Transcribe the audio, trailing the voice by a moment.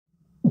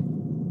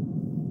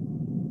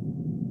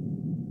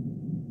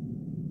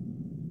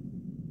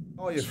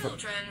Oh, you're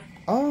Children.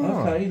 Oh.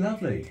 Okay,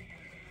 lovely.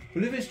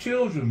 Well, if there's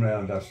children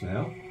round us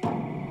now,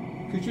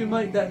 could you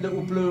make that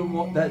little blue and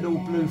what, that little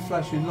blue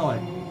flashing light?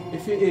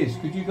 If it is,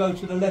 could you go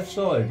to the left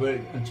side where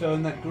and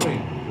turn that green,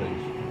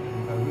 please?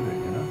 Go with it,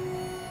 you know.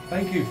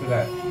 Thank you for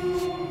that.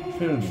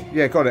 Filling me.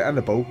 Yeah, got it, and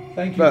the ball.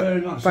 Thank you Look,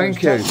 very much. Thank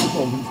So you. it's touched the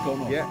ball and it's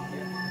gone off. Yeah.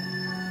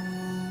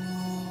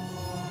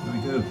 We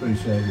do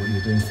appreciate what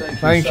you're doing. Thank you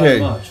Thank so you.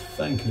 much.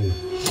 Thank you.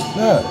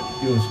 Look.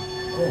 Yours.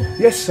 Oh.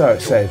 Yes, sir,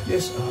 it said.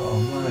 Yes. Oh,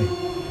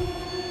 mate.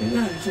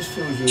 Yeah, it just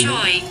fills you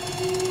Joy.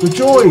 With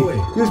joy. Joy.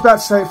 You was about to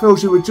say it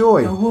fills you with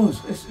joy. I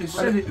was. It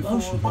said it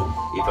emotional.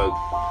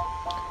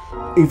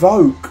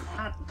 Evoke.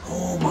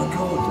 Oh my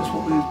God, that's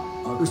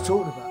what I was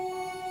talking about.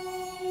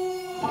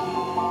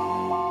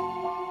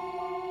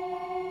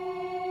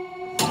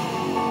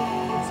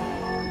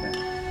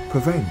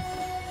 Prevent.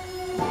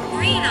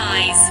 Green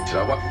eyes.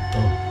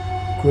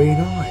 Green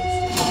eyes.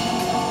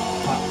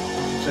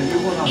 So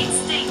you want us?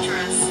 It's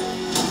dangerous.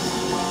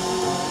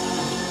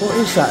 What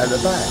is that at the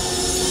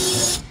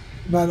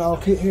back? Man, I'll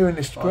keep hearing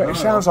this. It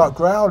sounds like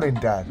growling,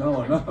 Dad.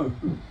 No, I know.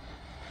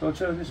 Shall I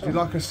turn this Would on? you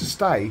like us to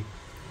stay?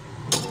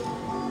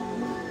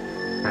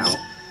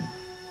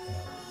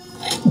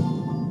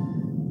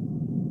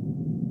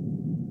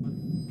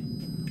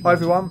 Hi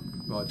everyone.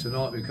 Right,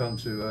 tonight we come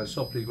to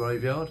Sopley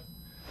Graveyard,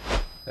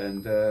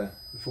 and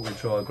before we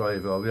try a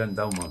graveyard, we hadn't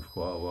done one for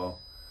quite a while,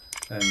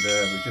 and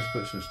we just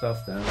put some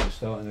stuff down. We're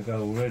starting to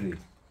go already,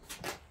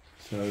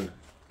 so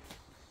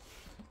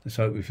let's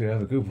hope we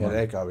have a good Yeah, one.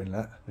 they're going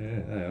that. Yeah,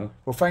 they are.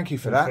 Well, thank you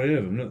for All that. three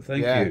of them. Look,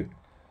 thank Yeah. you.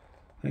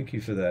 Thank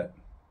you for that.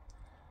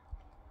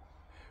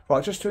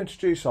 Right, just to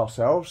introduce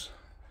ourselves.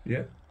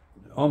 Yeah,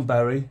 I'm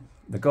Barry.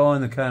 The guy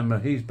in the camera,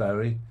 he's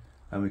Barry,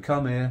 and we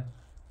come here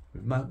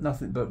with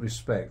nothing but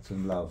respect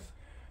and love.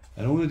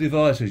 And all the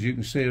devices you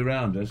can see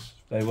around us,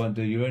 they won't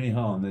do you any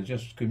harm. They're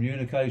just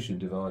communication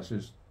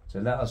devices to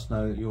let us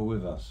know that you're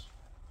with us.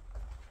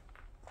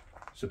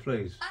 So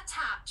please,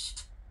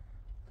 Attached.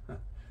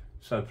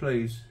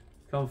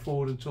 come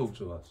forward and talk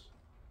to us.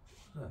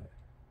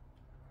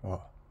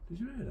 What? Did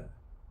you hear that?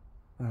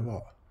 No,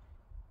 what?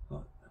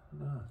 What?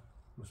 No.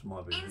 What's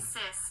my business?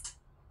 Insist.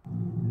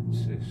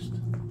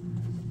 Insist.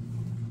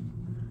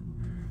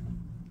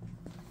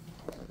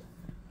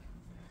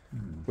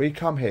 We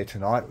come here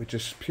tonight with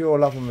just pure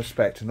love and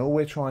respect, and all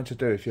we're trying to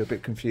do, if you're a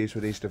bit confused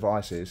with these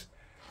devices,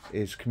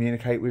 is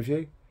communicate with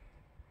you.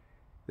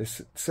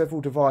 There's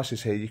several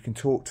devices here you can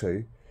talk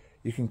to.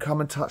 You can come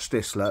and touch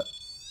this, look,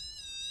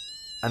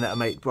 and it'll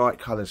make bright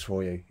colours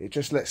for you. It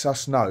just lets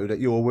us know that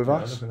you're with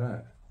us. Look at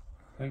that.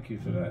 Thank you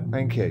for that.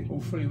 Thank you.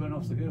 All three went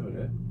off together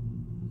there.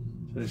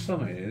 So there's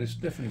something here. There's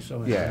definitely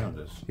something Yeah, around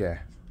us. yeah.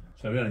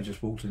 So we only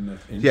just walked in.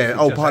 Yeah,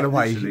 oh, by the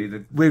way,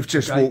 literally we've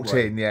just gateway. walked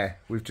in, yeah.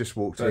 We've just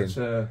walked in. But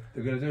they're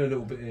going to do a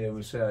little bit here and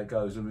we'll see how it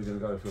goes, and we're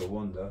going to go for a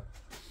wander.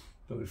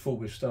 But we thought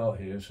we'd start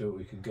here and see what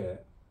we can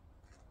get.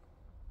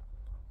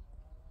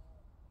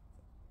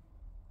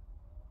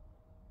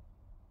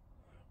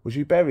 Was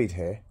you buried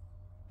here?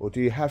 Or do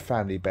you have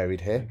family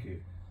buried here? Thank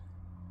you.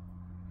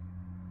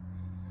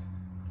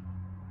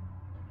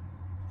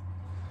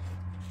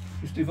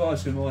 This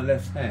device in my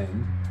left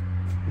hand,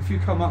 if you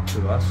come up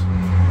to us,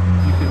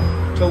 you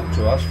can talk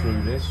to us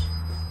through this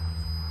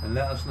and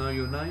let us know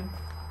your name.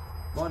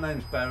 My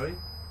name's Barry.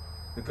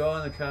 The guy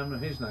on the camera,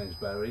 his name's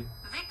Barry.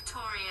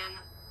 Victorian.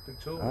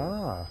 Victoria.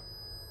 Ah.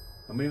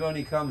 And we've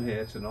only come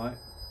here tonight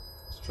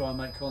to try and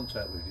make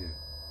contact with you.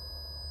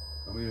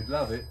 And we would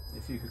love it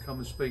if you could come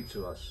and speak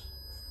to us.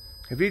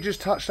 Have you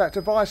just touched that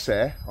device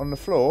there on the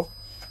floor?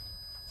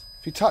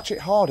 If you touch it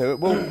harder, it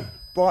will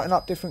brighten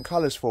up different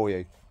colours for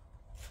you.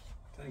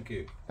 Thank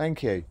you.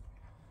 Thank you.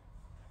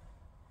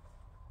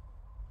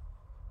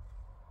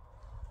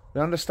 We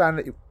understand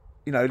that,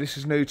 you know, this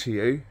is new to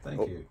you.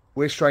 Thank you.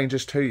 We're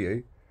strangers to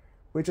you.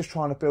 We're just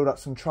trying to build up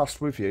some trust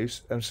with you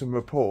and some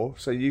rapport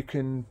so you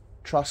can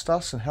trust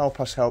us and help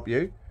us help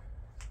you.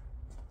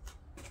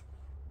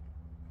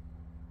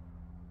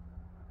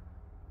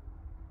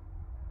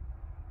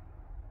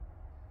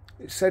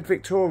 It said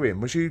Victorian.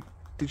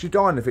 Did you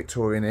die in the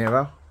Victorian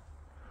era?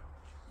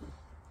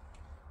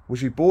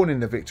 Was you born in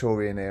the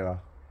Victorian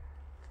era?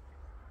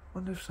 I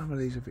wonder if some of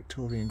these are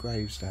Victorian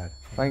graves, Dad.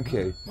 Thank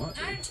you. Might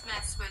be. Don't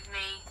mess with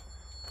me.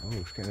 Oh,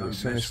 it's getting a Don't bit mess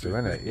sinister,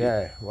 with isn't it? me.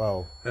 Yeah,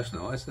 well, That's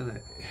nice, isn't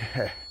it?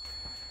 yeah.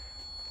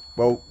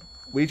 Well,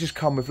 we just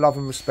come with love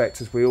and respect,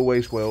 as we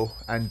always will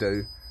and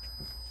do.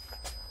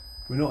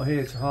 We're not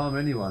here to harm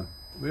anyone.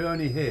 We're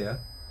only here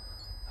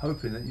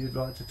hoping that you'd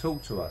like to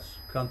talk to us,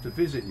 come to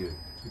visit you.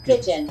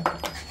 Pigeon.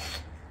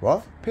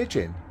 What?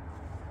 Pigeon?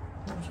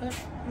 What was that?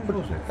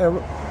 What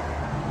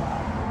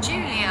was it?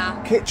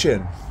 Julia.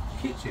 Kitchen.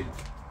 Kitchen.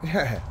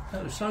 Yeah.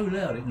 That was so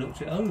loud it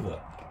knocked it over.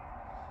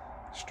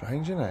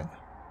 Strange, isn't it?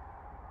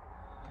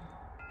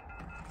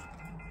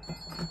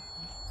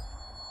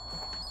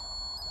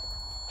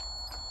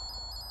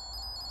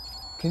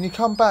 Can you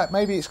come back?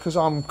 Maybe it's because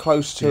I'm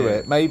close to Yeah.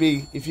 it.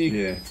 Maybe if you...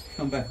 Yeah,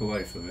 come back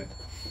away from it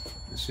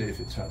and see if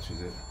it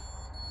touches it.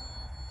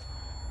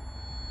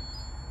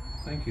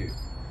 Thank you.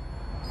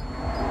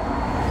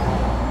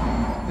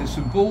 There's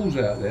some balls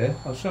out there.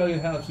 I'll show you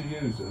how to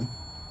use them.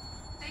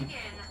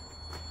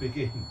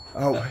 Begin.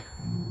 Oh,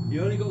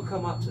 You only got to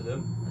come up to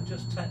them and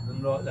just tap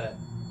them like that.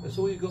 That's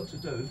all you've got to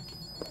do.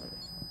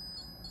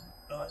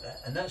 Like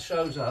that. And that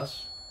shows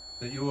us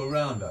that you're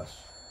around us.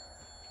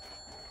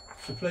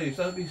 So please,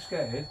 don't be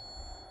scared.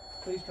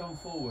 Please come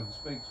forward and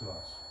speak to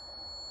us.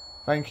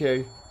 thank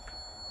you.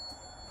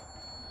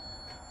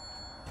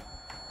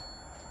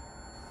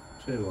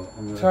 Tell you what,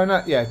 I'm going to... Turn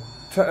that, yeah,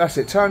 that's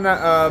it. Turn that,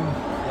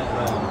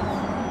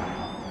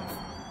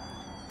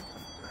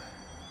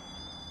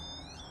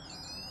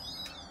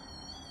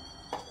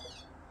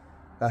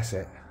 that's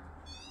it.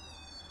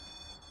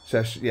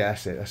 So, yeah,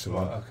 that's it, that's the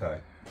one. Right, okay.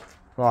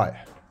 Right,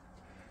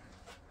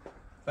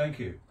 Thank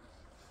you.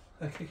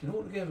 They're kicking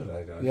all together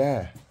there, guys.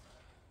 yeah.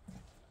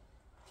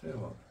 Tell you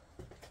what,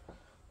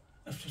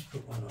 let's just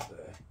put one up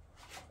there,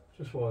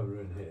 just while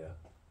we're in here.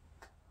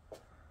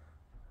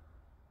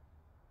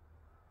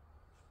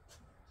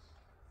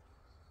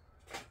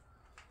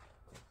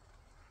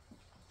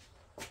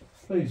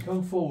 Please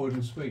come forward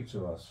and speak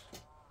to us.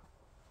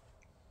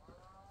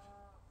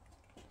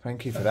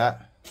 Thank you for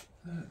that.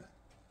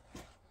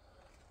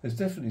 There's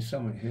definitely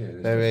something here.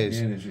 There's There definitely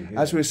is. energy here.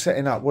 As we're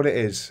setting up, what it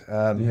is,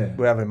 Yeah.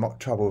 we're having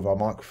trouble with our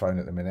microphone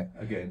at the minute.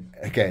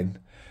 Again.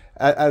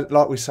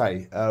 Like we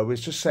say, we're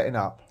just setting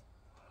up,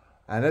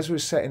 and as we're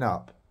setting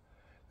up,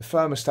 the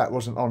thermostat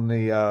wasn't on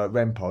the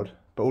REM pod,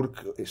 but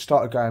it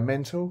started going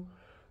mental,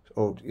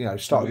 or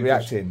started We've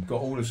reacting. just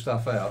got all the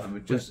stuff out, and we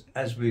just,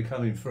 as we're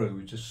coming through,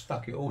 we just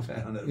stuck it all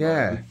down at the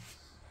Yeah. moment.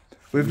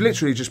 We've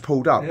literally just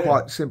pulled up, Yeah.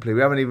 quite simply.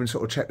 We haven't even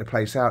sort of checked the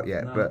place out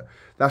yet, No. but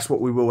that's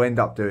what we will end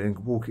up doing,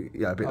 walk it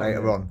a bit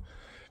later yeah. on.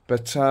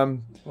 But Oh,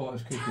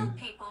 it's Tell kicking.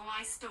 people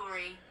my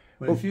story.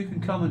 Well, if you can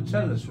come and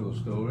tell us your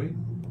story,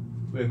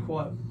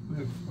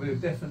 we'll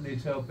definitely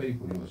tell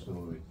people your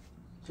story.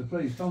 So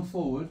please come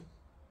forward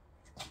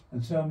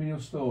and tell me your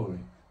story,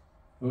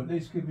 or at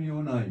least give me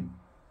your name.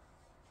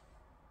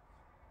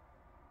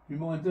 You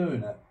mind doing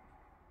that,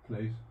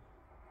 please?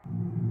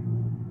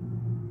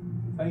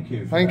 Thank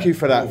you. thank you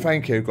for that. Oh,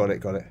 Thank you. Got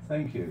it.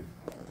 Thank you.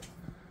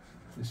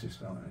 This is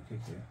starting to kick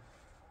here.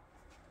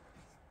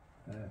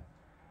 Yeah.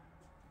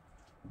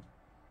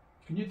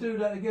 Can you do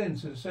that again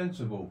to the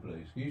sensible,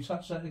 please? Can you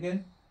touch that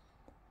again?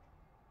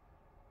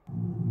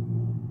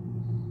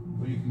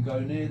 Or you can go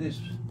near this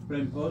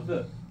REM pod.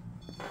 Look,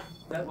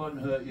 that won't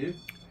hurt you.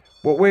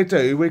 What we'll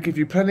do, we'll give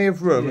you plenty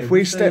of room. Yeah, If we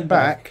we'll step stand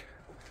back. back,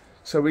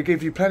 so we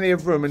give you plenty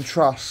of room and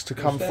trust to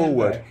come Stand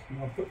forward. back and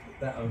I'll put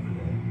that over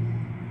there.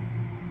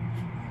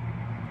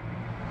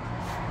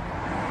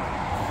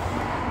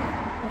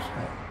 What's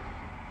that?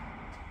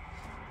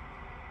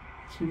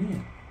 What's in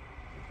here?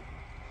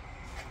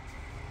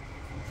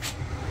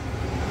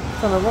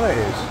 I don't know what it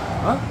is.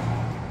 Huh?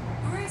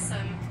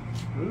 Gruesome.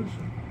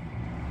 Gruesome.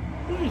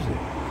 What is it?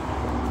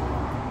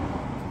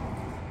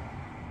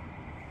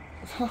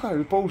 Oh,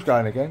 the ball's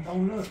going again. Oh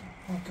look!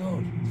 Oh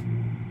God!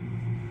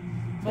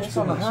 It's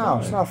on the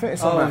house. No, I think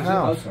it's on the is it?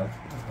 house. Okay.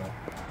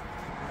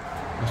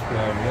 Must be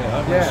over there.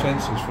 I have Yeah. no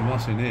sensors from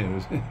us in here,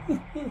 is it?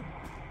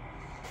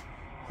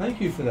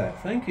 Thank you for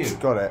that. Thank you.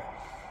 Got it.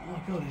 Oh my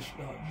God! It's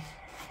like,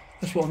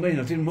 that's what I mean.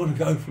 I didn't want to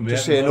go from here.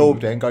 Just at see the an orb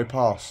moment. then go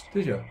past.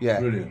 Did you? Yeah.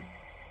 Brilliant.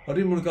 I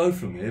didn't want to go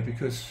from here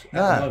because at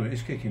No. the moment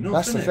it's kicking off.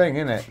 That's the isn't thing,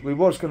 isn't it? We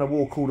was going to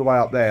walk all the way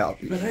up there,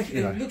 But they,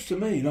 you know. it looks to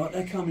me like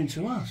they're coming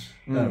to us,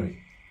 Barry.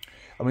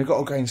 and we've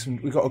got to gain some.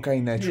 We've got to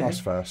gain their Yeah.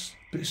 trust first.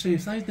 But see,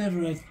 if they've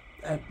never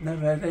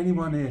had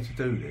anyone here to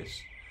do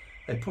this,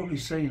 they've probably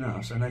seen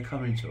us and they're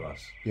coming to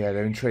us. Yeah,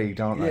 they're intrigued,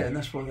 aren't Yeah, they? and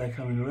that's why they're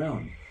coming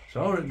around.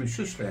 So I reckon we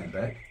should stand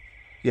back.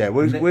 Yeah, Let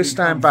we'll them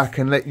stand come- back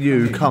and let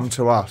you come in. come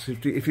to us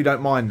if you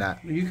don't mind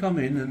that. You come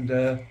in and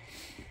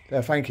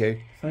Yeah, thank you.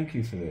 thank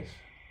you for this.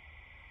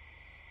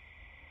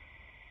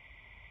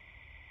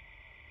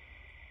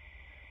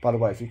 By the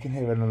way, if you can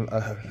hear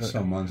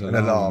Someone's an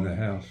alarm in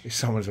the house. it's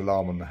someone's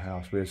alarm on the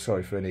house. We're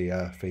sorry for any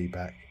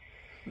feedback.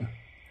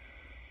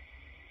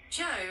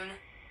 Joan.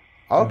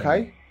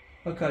 Okay,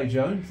 Okay,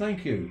 Joan,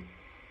 thank you.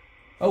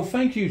 Oh,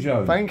 thank you,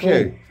 Joan. Thank Cool.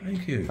 you.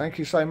 Thank you. thank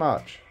you so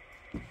much.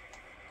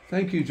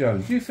 Thank you,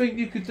 Joan. Do you think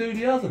you could do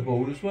the other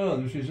ball as well,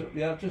 which is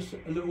just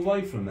a little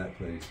way from that,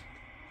 please?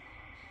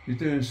 You're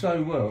doing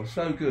so well,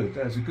 so good.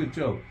 That's a good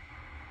job.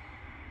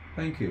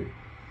 Thank you.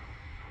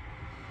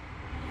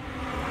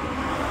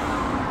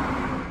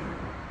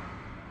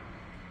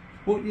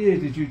 What year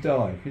did you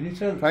die? Can you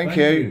tell? Thank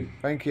you.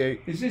 Thank you.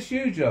 Is this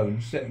you,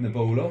 Joan, setting the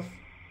ball off?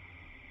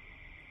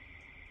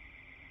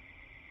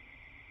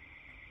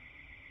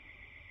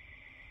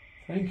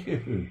 Thank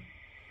you.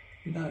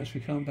 You notice we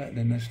come back,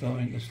 then they're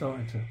starting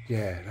to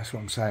Yeah, that's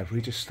what I'm saying. If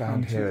we just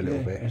come stand here a to- little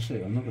yeah, bit. That's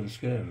it. I'm not going to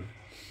scare them.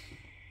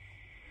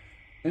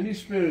 Any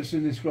spirits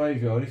in this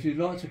graveyard, if you'd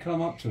like to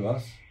come up to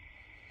us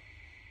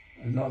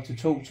and like to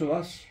talk to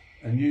us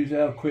and use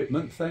our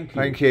equipment, thank you.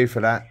 Thank you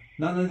for that.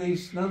 None of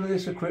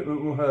this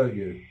equipment will hurt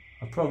you.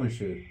 I promise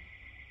you.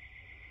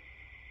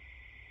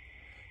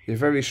 You're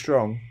very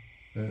strong.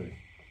 Very.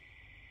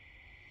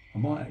 I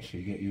might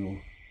actually get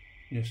your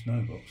yes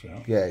no box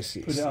out. Yeah,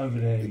 Put it over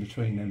there in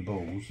between them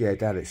balls. yeah,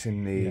 Dad, it's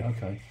in the... Yeah,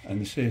 okay.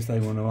 And to see if they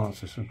want to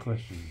answer some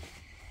questions.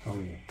 Oh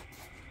yeah.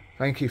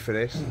 Thank you for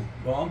this.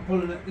 Well, I'm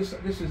pulling it. This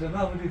is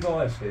another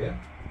device here.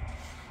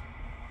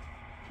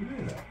 Did you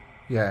hear that?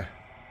 Yeah,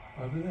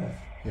 Over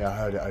there. yeah, I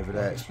heard it over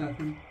there. It's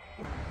snapping.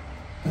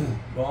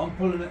 Well, I'm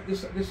pulling it.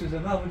 This is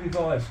another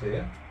device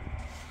here.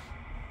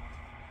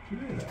 Did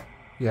you hear that?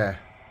 Yeah,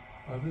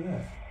 Over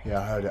there.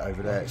 yeah, I heard it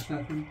over there. It's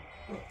snapping.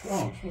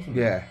 Branch, wasn't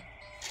it? Yeah,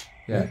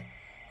 yeah. Yeah.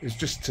 It's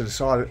just to the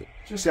side,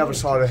 it's Just the other there,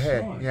 side to of the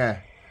here. side. Yeah,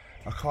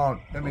 I can't,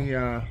 let me,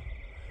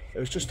 it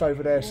was just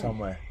over there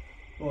somewhere.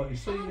 Right, you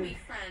see Are the... we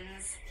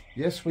friends?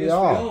 Yes, we Yes,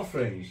 are. we are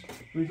friends.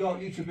 We'd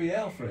like you to be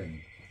our friend.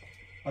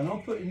 And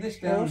I'm putting this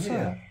down What's here.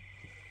 that?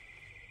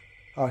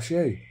 Oh, it's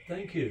you.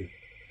 Thank you.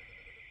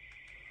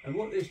 And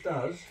what this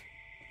does,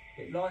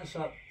 it lights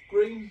up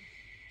green,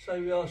 say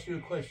we ask you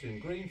a question,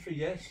 green for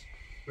yes,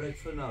 red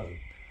for no.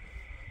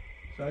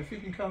 So if you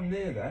can come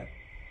near that,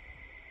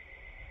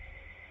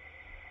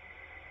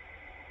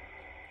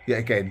 Yeah,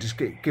 again, just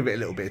give it a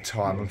little bit of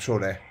time. I'm sure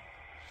they're...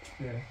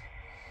 yeah.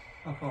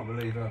 I can't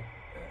believe how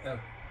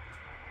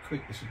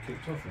quick this had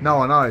kicked off. No,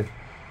 I know.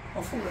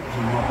 I thought that was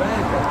in my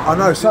bag. I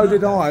know, so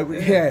did I.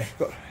 Yeah.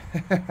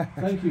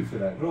 Thank you for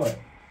that, right.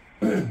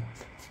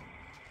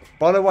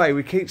 By the way,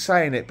 we keep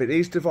saying it, but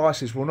these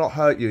devices will not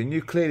hurt you, and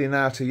you clearly know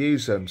how to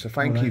use them, so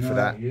thank Well, you they for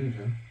know how that. to use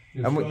them.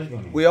 You're And straight on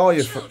them. we are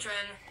your... Children.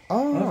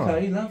 Oh.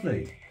 Okay,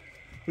 lovely.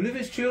 Well, if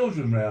there's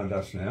children round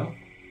us now,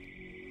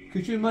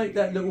 could you make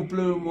that little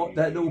blue and what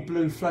that little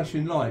blue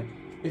flashing light?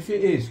 If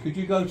it is, could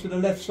you go to the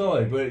left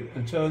side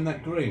and turn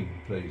that green,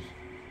 please?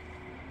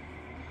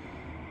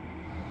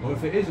 Or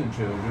if it isn't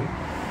children,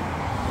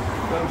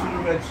 go to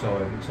the red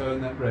side and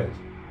turn that red.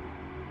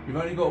 You've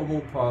only got to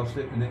walk past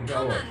it and then go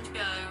Come off. and go.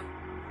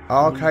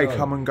 Oh, Come okay, and go.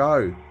 come and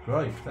go.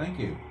 Great, thank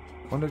you.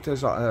 Wonder if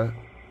there's like a,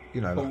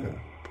 you know, like Portal.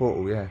 a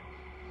portal, yeah.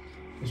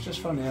 It's just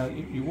funny how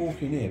you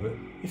walk in here, but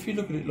if you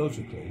look at it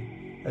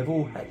logically, they've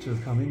all had to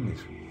have come in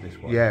this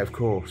way. Yeah, of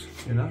course.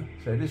 You know,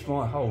 so this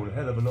might hold a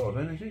hell of a lot of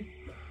energy.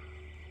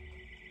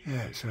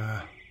 Yeah, it's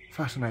a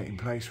fascinating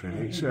place,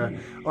 really. It's Yeah.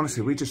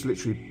 honestly, we just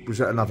literally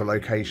was at another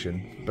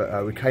location,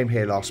 but we came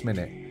here last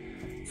minute.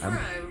 Throw.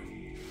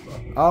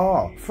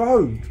 Oh,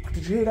 Fro,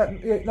 did you hear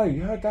that? Yeah, no,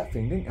 you heard that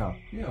thing, didn't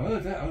you? Yeah, I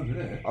heard that over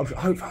there.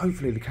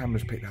 Hopefully the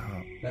cameras picked that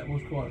up. That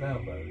was quite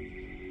loud,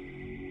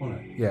 Barry.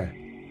 Wasn't it? Yeah,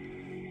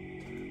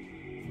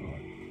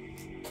 Right.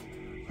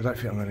 I don't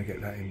think I'm going to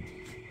get that in.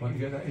 Why don't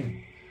you get that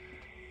in?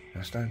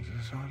 Now stand to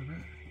the side a bit.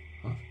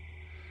 Huh?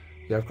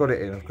 Yeah, I've got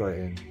it in. I've got it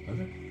in.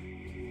 Okay.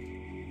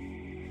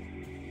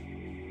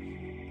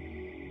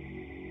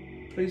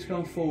 Please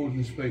come forward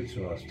and speak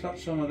to us.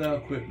 Touch some of our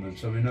equipment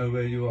so we know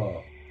where you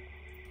are.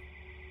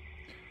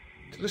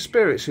 To the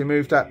spirits who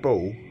moved that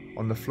ball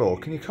on the floor,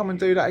 can you come and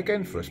do that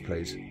again for us,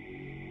 please?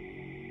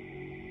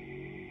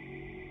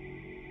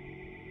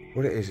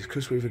 What it is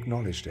because we've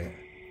acknowledged it.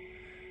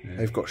 Yeah.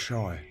 They've got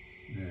shy.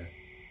 Yeah.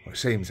 Well, it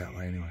seems that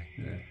way anyway.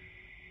 Yeah.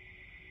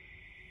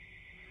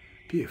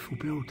 Beautiful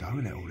build though,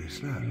 isn't it, all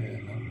this, look?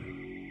 Yeah, lovely.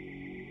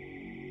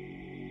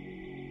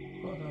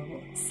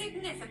 What?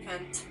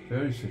 Significant.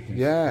 Very significant.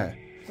 Yeah, Don't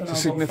it's know, a I've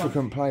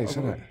significant got place, I've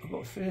isn't got- it? I've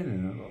got a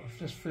feeling, I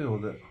just feel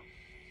that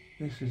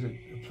this is a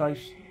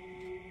place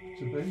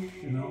to be,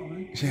 you know what I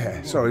mean?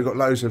 Yeah, sorry, we've got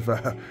loads of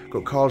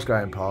got cars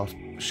going past,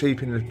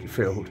 sheep in the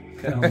field,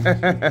 Cows.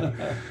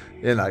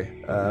 you know.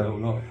 No,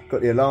 not.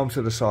 Got the alarm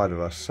to the side of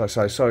us. So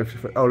sorry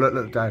for... Oh,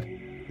 look, Dad,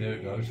 There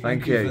it goes.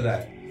 Thank you you. for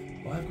that.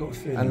 I've got a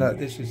feeling And look- that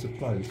this is the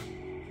place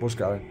what's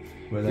going?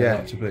 where they Yeah.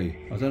 like to be.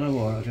 I don't know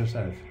why, I just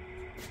have.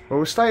 Well,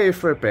 we'll stay here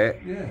for a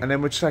bit, Yeah. and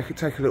then we'll take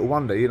a little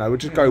wander, you know, we'll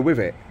just Yeah. go with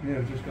it.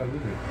 Yeah, just go with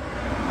it. If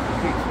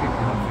it keeps kicking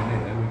off in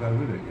here, we go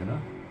with it, you know?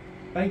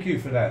 Thank you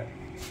for that.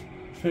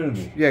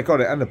 Pyramid. Yeah,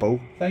 got it, and the ball.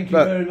 Thank you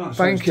Look, very much.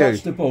 thank So you. it's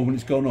touched the ball when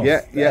it's gone off.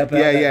 Yeah, yeah, How about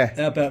yeah, that? yeah.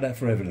 How about that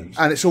for evidence?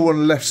 And it's all on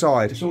the left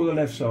side. It's all the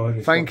left side.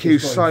 It's Thank got- you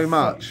it's got- so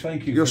much.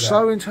 Thank you You're for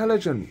so that.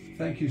 intelligent.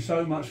 Thank you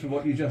so much for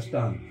what you just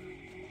done.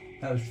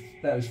 That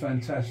was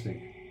fantastic.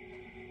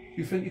 Do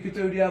you think you could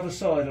do the other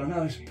side? I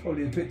know it's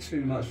probably a bit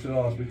too much to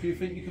ask, but do you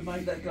think you could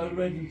make that go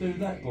red and do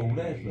that ball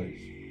there, please?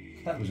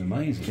 That was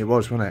amazing. It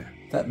was, wasn't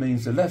it? That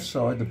means the left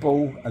side, the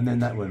ball, and then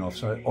that went off.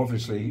 So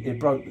obviously it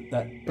broke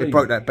that beam. It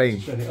broke that beam.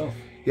 Set it off.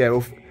 Yeah,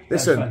 well,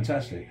 That's listen,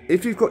 fantastic.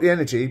 if you've got the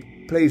energy,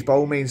 please, by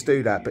all means,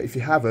 do that. But if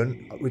you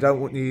haven't, we don't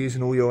want you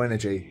using all your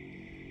energy.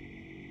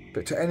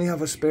 But to any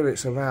other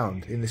spirits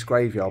around in this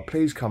graveyard,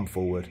 please come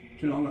forward.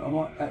 Do you know, I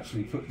might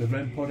actually put the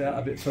REM pod out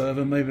a bit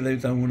further. Maybe they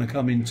don't want to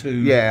come in too.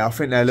 Yeah, I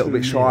think they're a little too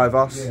bit near. shy of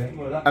us. Yeah,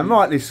 well, that And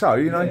rightly so,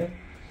 you know. Yeah.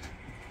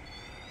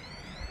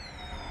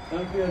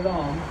 Don't be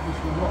alarmed,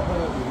 this will not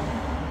hurt you.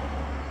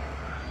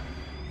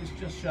 This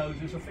just shows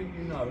us, I think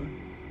you know,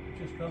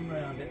 just come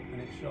round it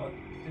and it's like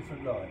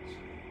different lights.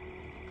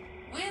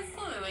 We're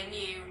following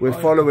you. We're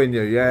following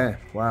you, yeah.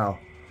 Wow.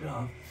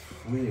 Yeah,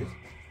 weird.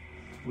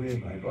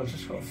 Weird, mate. But I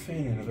just got a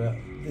feeling about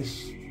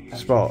this actual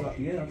Spot.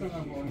 Yeah, I don't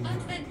know why.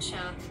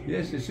 Adventure.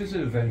 Yes, this is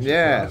an adventure.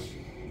 Yeah. For us.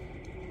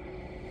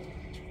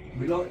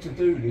 We like to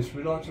do this,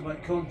 we like to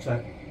make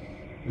contact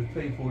with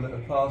people that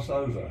have passed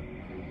over.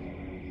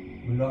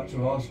 We like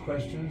to ask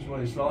questions,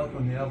 what it's like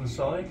on the other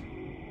side.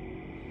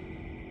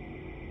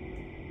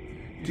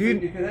 Do you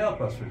think you can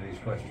help us with these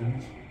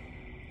questions?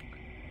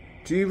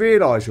 Do you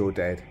realise you're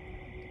dead?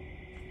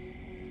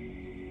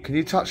 Can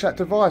you touch that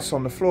device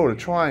on the floor, the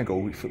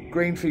triangle,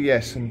 green for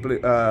yes and blue,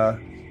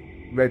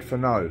 red for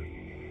no?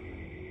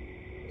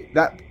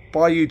 That,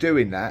 by you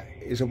doing that,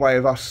 is a way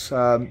of us,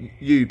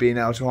 you being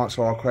able to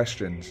answer our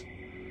questions.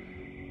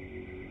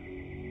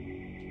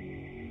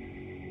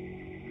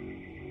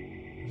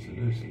 It's a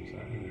nuisance,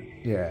 that, isn't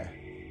it? Yeah.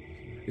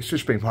 It's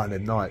just been one of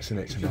them nights, isn't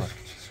it, It tonight?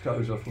 just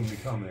goes off when we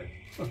come here.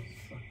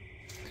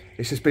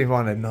 It's just been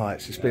one of them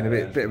nights. It's been a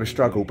bit of a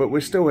struggle, but we're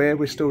still here.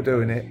 We're still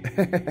doing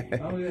it.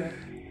 Oh yeah.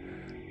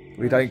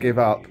 We don't give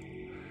up.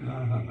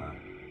 No.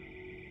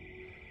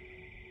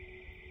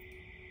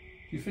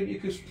 Do you think you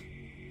could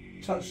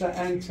touch that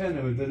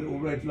antenna with the little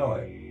red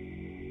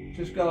light?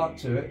 Just go up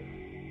to it.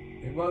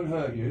 It won't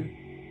hurt you,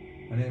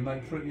 and it'll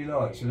make pretty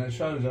lights, and it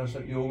shows us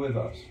that you're with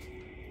us.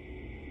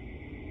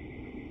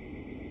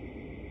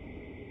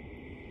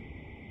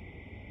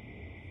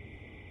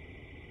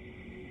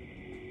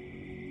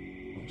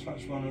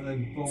 Touch one of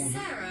them balls.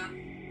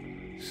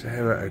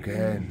 Sarah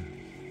again.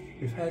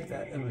 We've had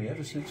that, haven't we,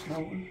 ever since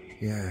Knowlton?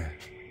 Yeah.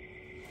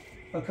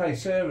 Okay,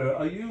 Sarah,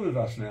 are you with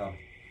us now?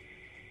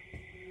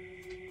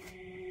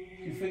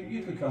 Do you think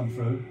you could come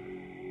through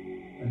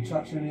and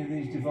touch any of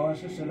these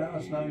devices to let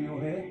us know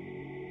you're here?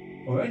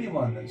 Or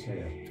anyone that's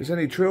here? If there's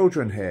any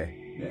children here?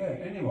 Yeah,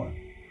 anyone.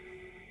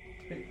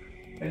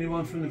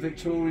 Anyone from the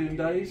Victorian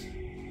days?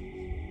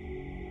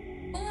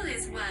 All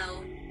is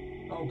well.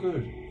 Oh,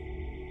 good.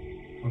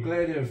 I'm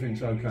glad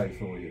everything's okay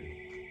for you.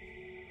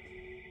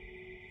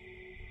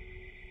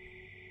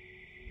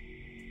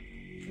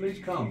 Please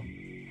come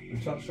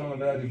and touch some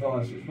of our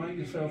devices. Make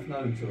yourself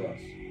known to us.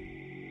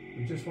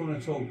 We just want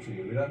to talk to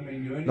you. We don't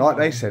mean you any Like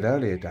they harm. said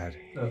earlier, Dad.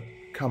 Look,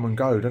 Come and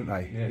go, don't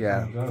they?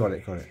 Yeah, come and go. got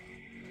it.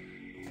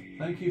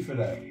 thank you for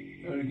that.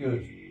 Very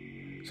good.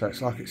 So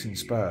it's like it's in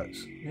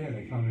spurts. Yeah,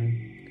 they come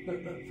in.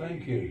 Look,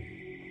 thank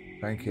you.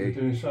 Thank You're you.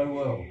 doing so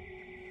well.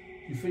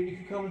 Do you think you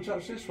could come and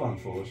touch this one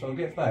for us? I'll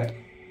get back.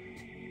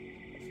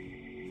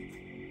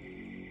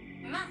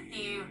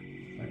 Matthew.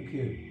 Thank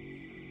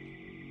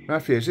you.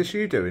 Matthew, is this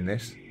you doing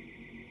this?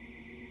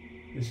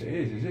 Yes, it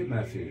is it,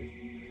 Matthew?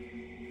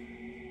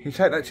 Can you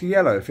take that to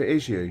yellow if it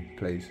is you,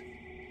 please?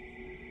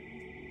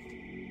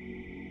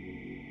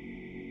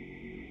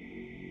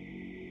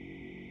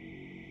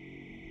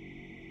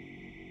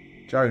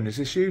 Joan, is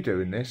this you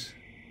doing this?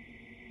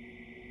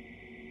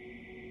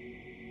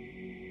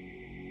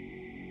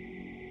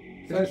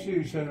 That's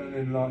you turning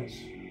them lights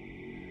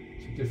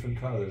to different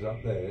colours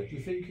up there. Do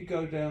you think you could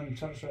go down and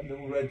touch that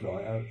little red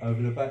light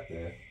over the back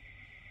there?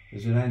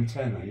 There's an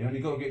antenna. You only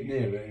got to get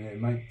near it and it'll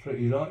make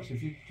pretty lights. Do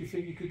you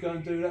think you could go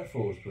and do that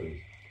for us, please?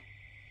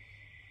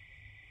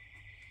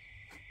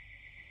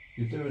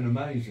 You're doing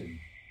amazing.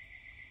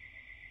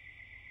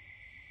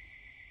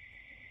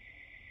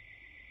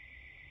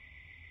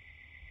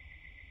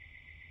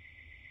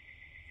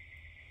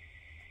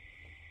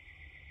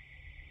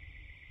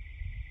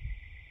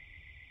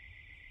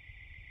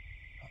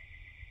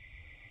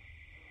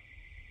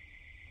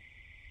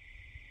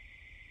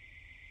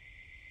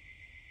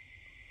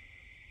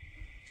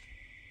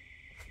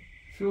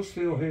 If you're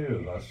still here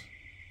with us,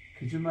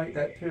 could you make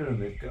that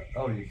pyramid go?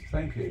 Oh,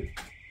 thank you.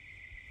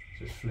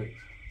 Just flicked.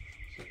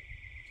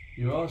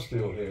 You are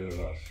still here with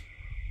us.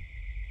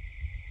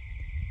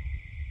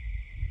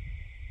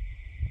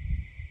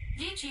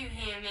 Did you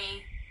hear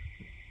me?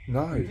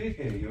 No. We did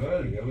hear you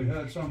earlier. We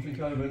heard something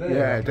over there.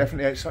 Yeah,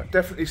 definitely something.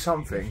 Definitely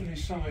something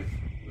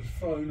was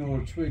thrown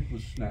or a twig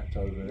was snapped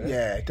over there.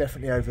 Yeah,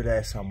 definitely over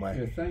there somewhere.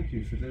 Yeah, thank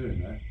you for doing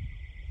that.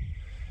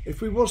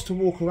 If we was to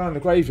walk around the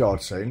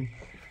graveyard soon,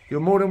 you're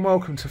more than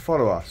welcome to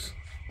follow us.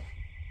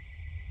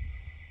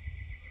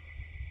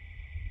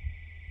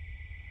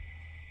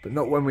 But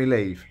not when we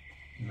leave.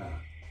 No.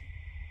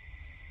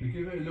 We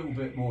give it a little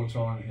bit more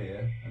time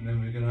here and then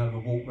we're going to have a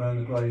walk around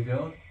the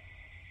graveyard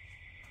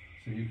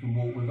so you can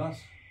walk with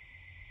us.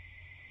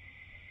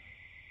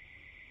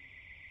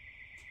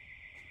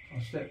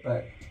 I'll step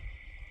back.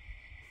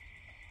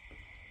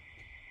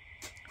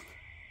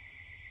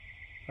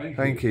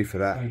 Thank you for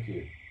that. Thank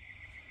you.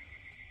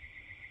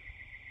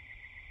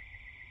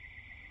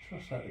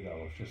 Trust that to go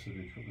off just so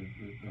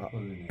we're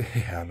pulling it.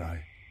 Yeah, I know.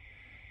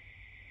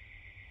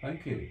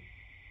 Thank you.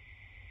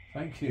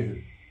 Thank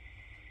you.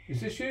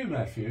 Is this you,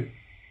 Matthew?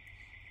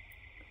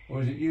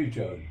 Or is it you,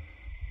 Joan?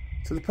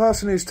 So the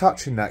person who's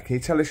touching that, can you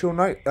tell us your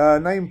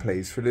name,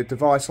 please, for the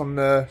device on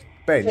the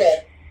bench?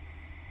 Jeff.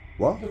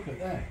 What? Look at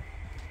that.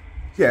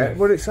 Yeah, Jeff.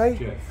 what did it say?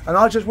 Jeff.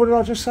 And what did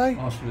I just say?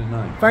 Ask for the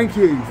name. Thank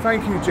you,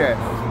 Jeff.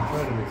 That was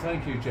incredible.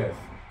 Thank you, Jeff.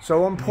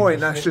 So on point,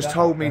 just that's hit just that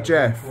told up. me That was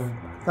Jeff. on point,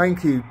 mate.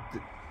 Thank you,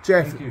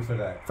 Jeff. Thank you for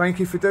that. Thank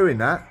you for doing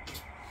that.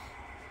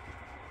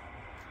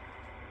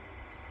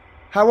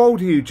 How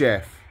old are you,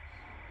 Jeff?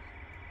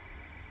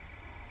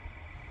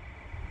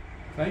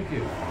 Thank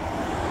you.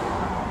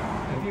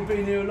 Have you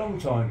been here a long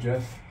time,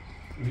 Jeff?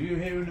 Were you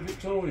here in the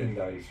Victorian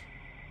days?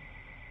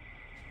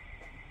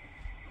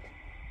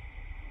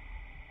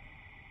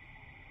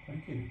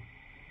 Thank you.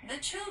 The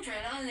children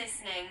are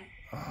listening.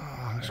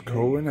 Ah, that's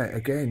cool, isn't it?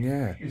 Again,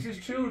 yeah. Is this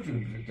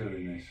children that are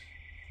doing this?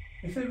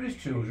 If there is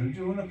children, do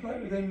you want to play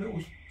with them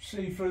little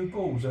see-through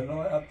balls that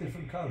light up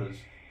different colours?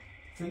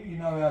 I think you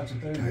know how to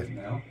do it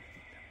now.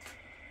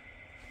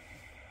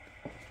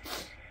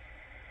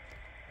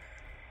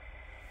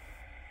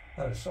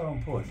 That was so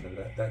on point,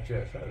 that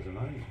Jeff. That was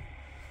amazing.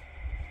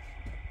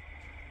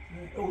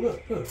 Oh,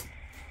 look.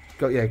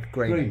 Got, yeah,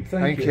 green. Green,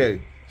 Thank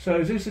you. So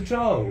is this a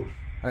child?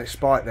 And it's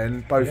spiked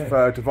then. Both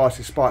Yeah.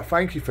 devices spiked.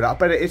 Thank you for that. I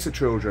bet it is the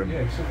children.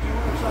 Yeah, so do you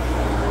want to touch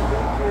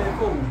those clear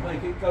balls,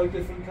 make it go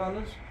different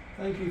colours?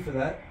 Thank you for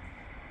that.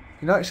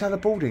 You notice how the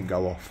ball didn't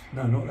go off?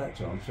 No, not that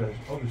time. So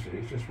obviously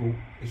it's just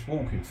it's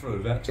walking through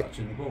without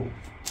touching the ball.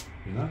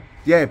 You know?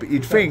 Yeah, but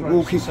you'd That think breaks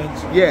walking. the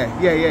sensor.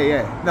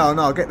 Yeah. No,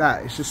 I get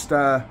that. It's just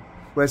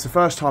whereas the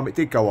first time it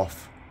did go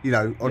off, you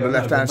know, on the Yeah,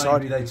 left hand but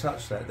side. maybe they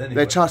touched that. Then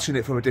They're touching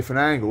it from a different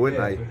angle, aren't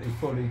yeah, they? but he's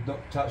probably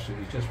not touched it.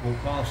 He's just walked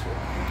past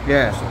it.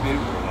 Yeah. That's the beauty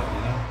of that,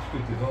 you know. It's a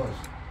good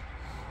device.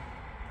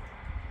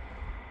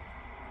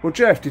 Well,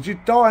 Jeff, did you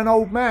die an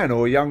old man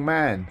or a young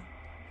man?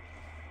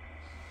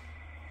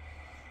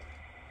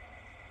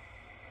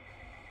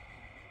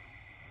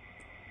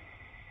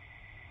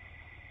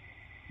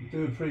 You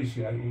do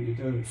appreciate what you're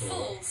doing for.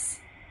 False.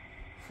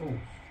 False.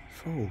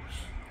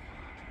 False.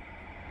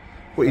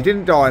 Well, you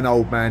didn't die an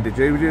old man, did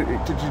you?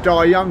 Did you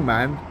die a young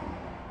man?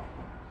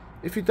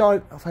 If you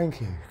died... Oh,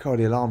 thank you. God,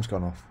 the alarm's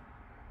gone off.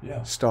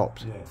 Yeah.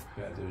 Stopped. Yeah,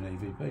 you better do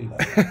an EVP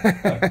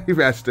later. You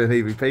better do an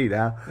EVP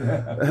now.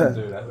 Yeah, I couldn't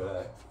do that with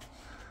that.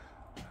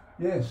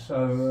 Yes,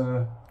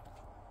 so,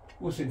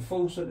 what's it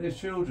false that there's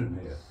children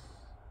here?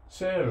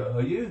 Sarah,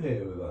 are you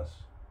here with us?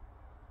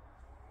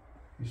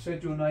 You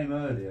said your name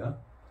earlier.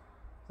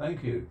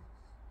 Thank you.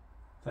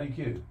 Thank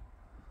you.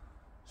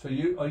 So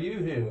are you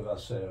here with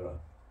us, Sarah?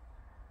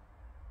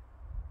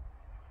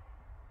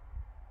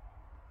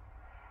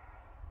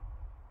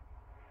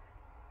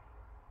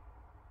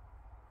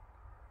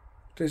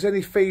 If there's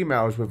any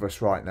females with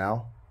us right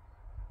now,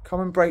 come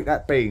and break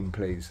that beam,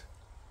 please.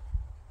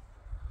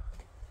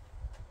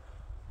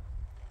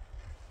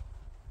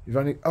 You've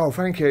only... Oh,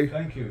 thank you.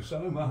 Thank you so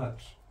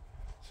much.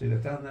 See,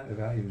 they've done that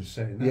without even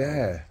saying that.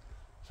 Yeah.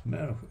 It's a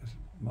miracle. It's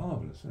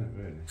marvellous, isn't it,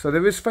 really? So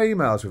there is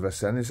females with us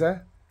then, is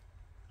there?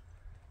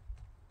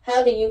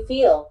 How do you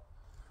feel?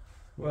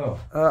 Well,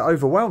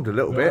 Overwhelmed a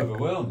little we're bit.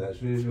 overwhelmed,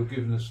 actually. You're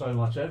giving us so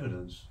much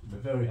evidence. We're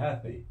very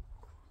happy.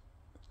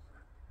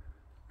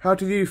 How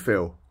do you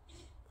feel?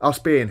 Us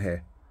being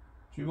here?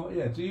 Do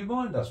you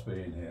mind us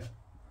being here?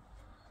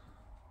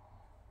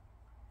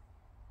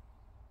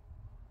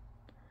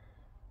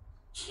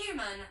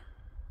 Human.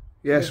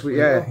 Yes, we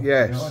yeah, are.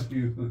 yes.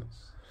 Yeah,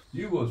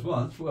 you was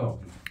once, well,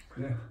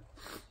 yeah.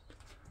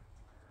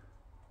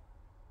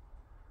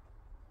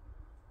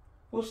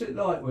 What's it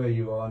like where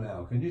you are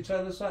now? Can you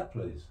tell us that,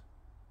 please?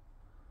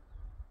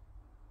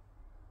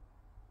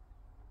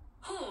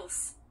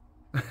 Horse.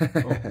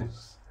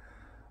 Horse.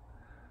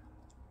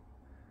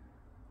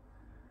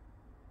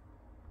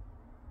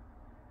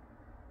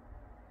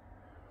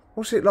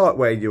 What's it like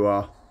where you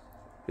are?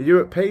 Are you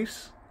at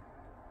peace?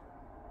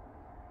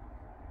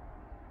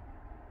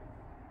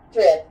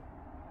 Drip.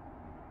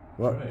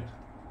 What? Great.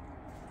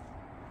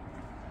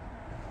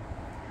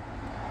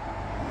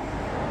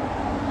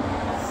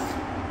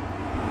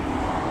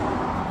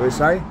 What do you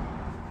say?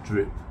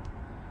 Drip.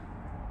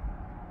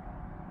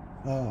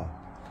 Oh.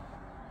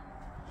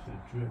 Said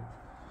drip.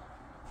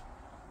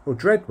 Well,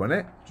 dread, wasn't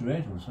it?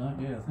 Dread was that?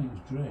 Yeah, I think it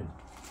was dread.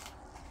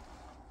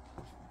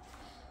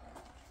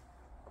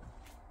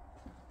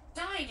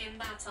 Died in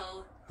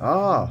battle.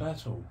 Ah.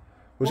 Battle.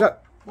 Was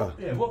that... What,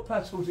 yeah, what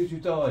battle did you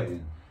die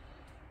in?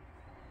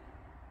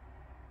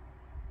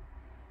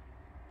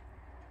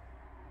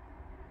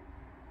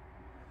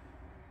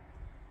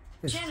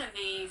 Yes.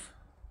 Genevieve.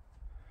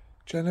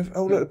 Genevieve.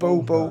 Oh, look, the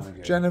ball, Ball's ball. going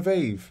again.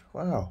 Genevieve.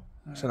 Wow.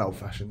 It's an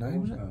old-fashioned name,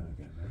 Ball's isn't it? going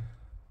again, then.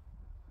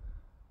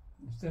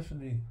 It's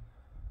definitely,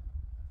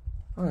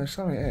 Oh, there's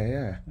something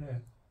here, yeah. yeah.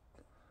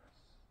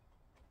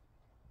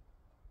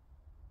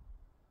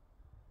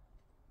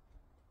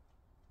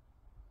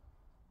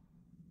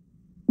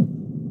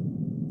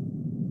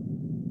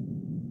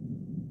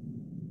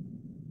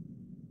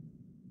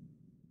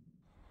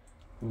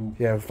 Well,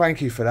 Yeah,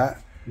 thank you for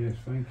that. yes,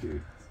 thank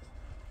you.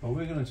 Well,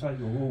 we're going to take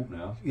a walk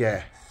now.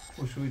 Yeah.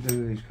 What should we do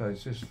with these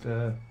codes? Just,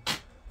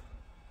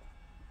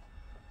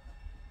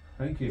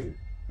 thank you.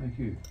 Thank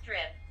you. Drip.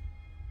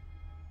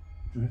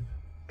 Drip.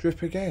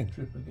 Drip again.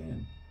 Drip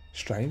again.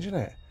 Strange, isn't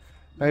it?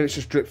 Maybe it's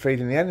just drip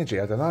feeding the energy,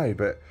 I don't know,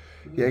 but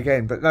yeah,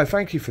 again. But no,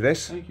 thank you for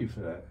this. Thank you for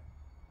that.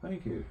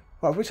 Thank you.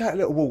 Right, we take a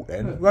little walk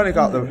then. Look, We've only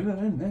got look, the...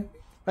 look, look, look.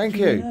 Thank Did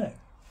see you. that?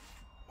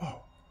 Oh.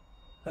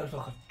 That was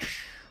like a...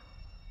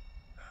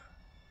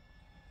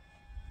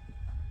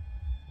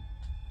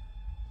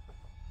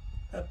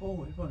 That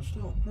ball, it won't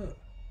stop, look.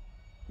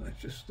 It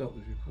just stopped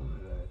as you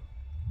pointed at it.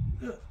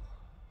 Look,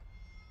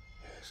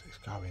 Yes, it's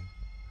going.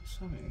 there's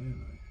something here,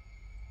 mate.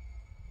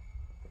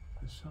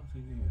 There's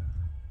something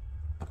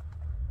here.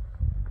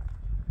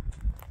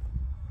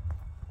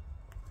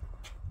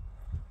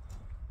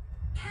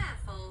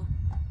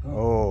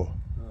 Oh.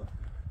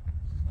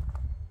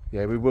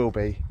 Yeah, we will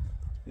be.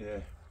 Yeah.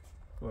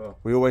 Well,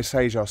 We always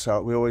sage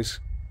ourselves. We always.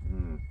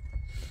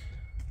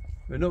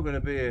 we're not going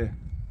to be here.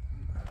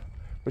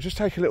 We'll just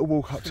take a little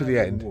walk up to the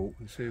end. Walk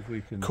and see if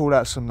we can Call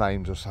out some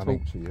names or something.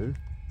 talk to you.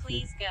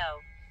 Please go.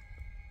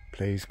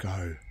 Please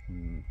go.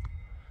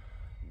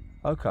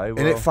 Okay. Well,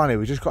 Isn't it funny?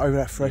 We just got over that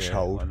yeah,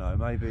 threshold. I know.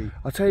 Maybe.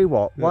 I'll tell you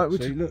what. Why Look,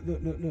 would see, you...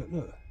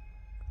 look.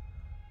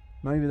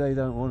 Maybe they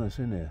don't want us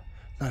in there.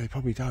 No, they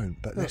probably don't.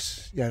 But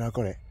let's. Yeah, no, I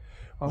got it.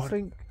 I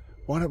think.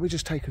 Why don't we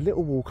just take a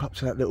little walk up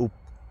to that little.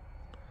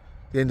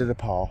 The end of the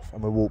path,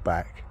 and we'll walk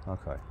back.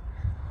 Okay.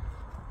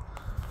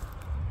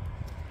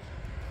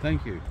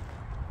 Thank you.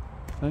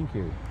 Thank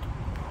you.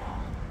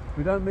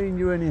 We don't mean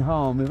you any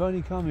harm. We've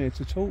only come here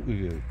to talk with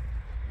you.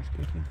 That's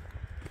kicking.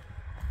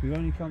 We've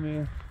only come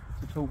here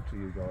to talk to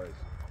you guys.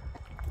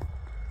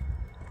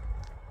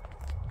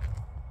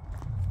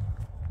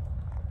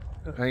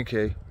 Thank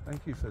you.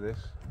 Thank you for this.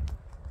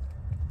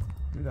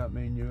 We don't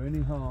mean you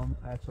any harm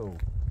at all.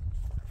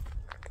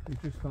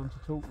 We've just come to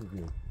talk with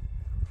you,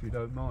 if you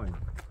don't mind.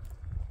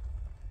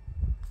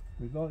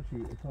 We'd like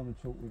you to come and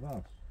talk with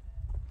us.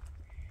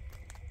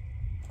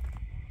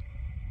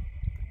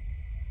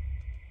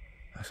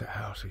 That's that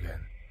house again.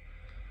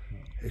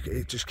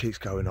 It just keeps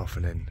going off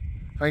and then.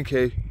 Thank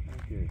you.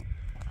 Thank you.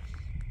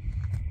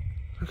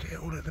 Look at it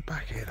all at the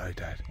back here though,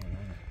 Dad. I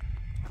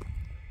know.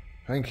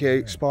 Thank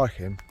you. Spike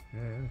him. Yeah,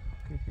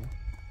 kicking.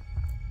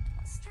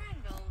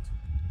 Strangled.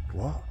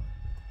 What?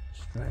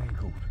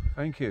 Strangled.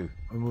 Thank you.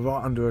 And we're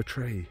right under a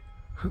tree.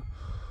 Yeah.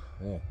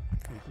 Look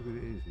what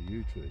it is, a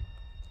yew tree.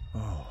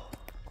 Oh.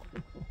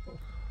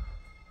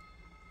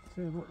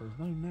 Tell you what, there's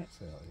no nets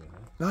out here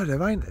now. No,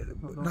 there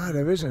ain't. No,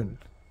 there isn't.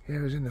 Yeah,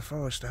 it was in the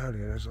forest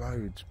earlier. There's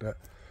loads, but.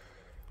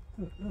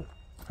 Look.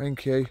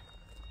 Thank you.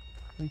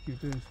 I think you're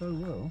doing so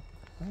well.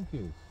 Thank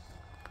you.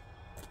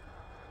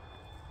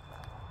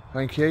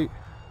 Thank you.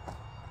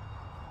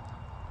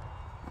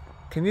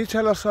 Can you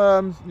tell us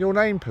your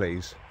name,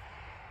 please?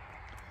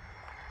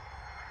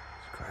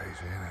 It's crazy,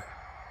 isn't it?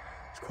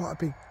 It's quite a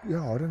big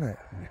yard, isn't it?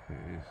 Yeah,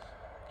 it is.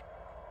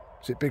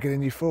 Is it bigger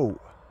than you thought?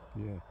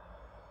 Yeah.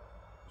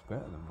 It's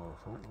better than what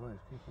I thought. The way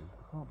it's kicking.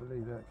 I can't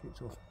believe that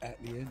kicked off at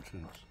the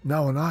entrance.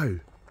 No, I know.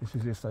 It's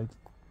as if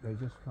they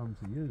just come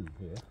to you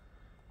here.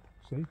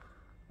 See?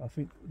 I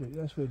think look,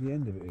 that's where the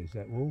end of it is,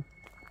 that wall.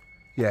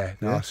 Yeah,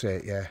 no, Yeah? I see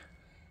it, yeah.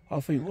 I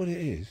think what it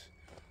is,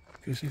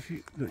 because if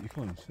you look, you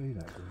can't see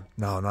that. Do you?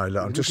 No, no,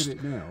 look, I'm Look just. at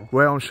it now.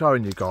 Where I'm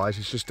showing you guys,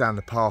 it's just down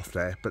the path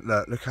there, but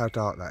look how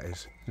dark that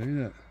is. See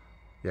that?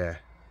 Yeah.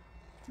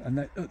 And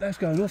look, that's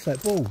going off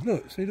that ball.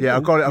 Look, see the Yeah,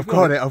 ball? I've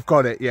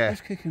got it, yeah.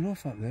 That's kicking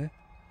off up there.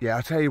 Yeah,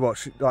 I'll tell you what,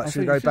 should we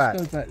think go let's back?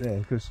 Just go back there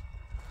because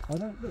I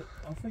don't look.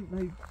 I think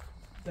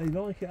they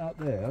like it up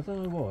there. I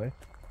don't know why.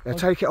 Yeah,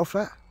 take it off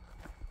that.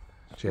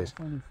 Cheers. I've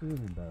got a funny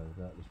feeling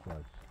about this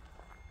place.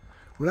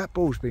 Well, that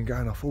ball's been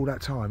going off all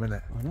that time, isn't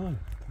it? I know.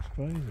 It's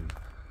crazy.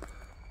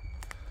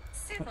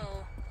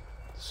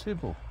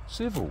 Civil.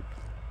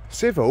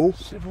 Civil.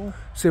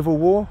 Civil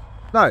war?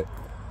 No.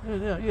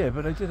 Yeah,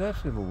 but they did have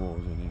civil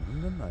wars in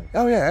England, didn't they?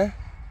 Oh, yeah.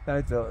 They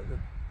had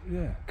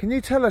yeah. Can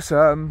you tell us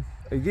a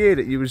year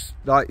that you was,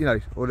 like, you know,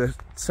 or the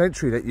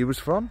century that you was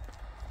from?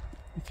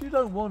 If you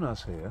don't want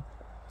us here,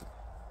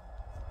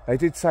 They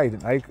did say,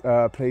 didn't they,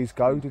 please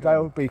go? Did they?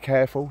 Or be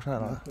careful?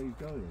 Something like that. please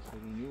go. That's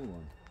in your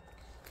one.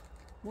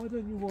 Why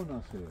don't you want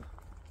us here?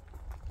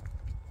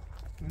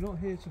 We're not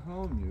here to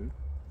harm you.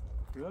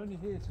 We're only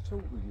here to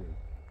talk with you.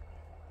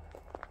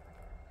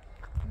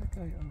 That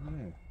gate over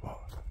there. What?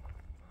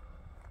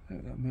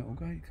 Look, that metal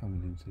gate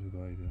coming into the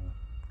graveyard.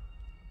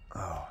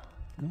 Oh,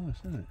 Nice,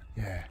 isn't it?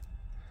 yeah.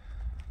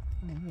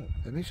 Oh, look.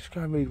 Let me just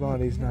go and read one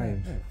of these Look at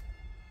names. that,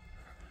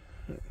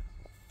 look.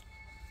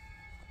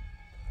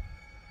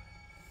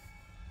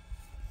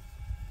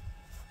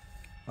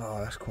 Oh,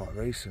 that's quite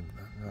recent.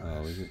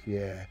 Oh, is it?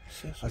 Yeah.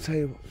 Cecil. I'll tell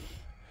you what,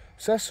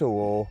 Cecil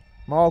or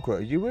Margaret,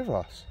 are you with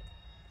us?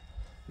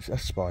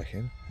 That's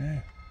spiking. Yeah.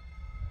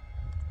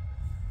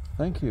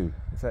 Thank you.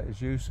 If that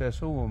is you,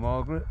 Cecil, or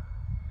Margaret.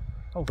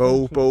 Oh, Bull,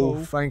 thanks for the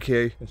bull, thank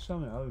you. There's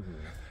something over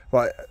there.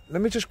 Right,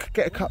 let me just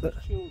get a couple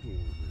of... Children over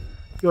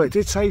there. Yeah, it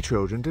did say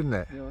children, didn't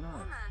it? Yeah, I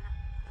know.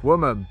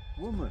 Woman.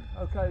 Woman.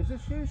 Okay, is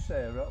this you,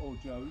 Sarah, or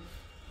Joe?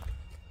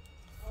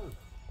 Oh,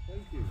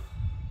 thank you.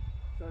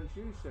 So it's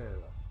you, Sarah.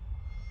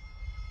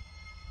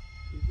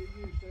 Is it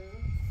you,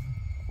 Sarah?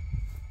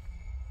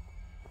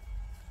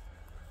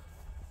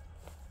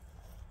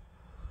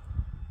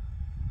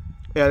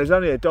 Yeah, there's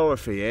only a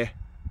Dorothy here.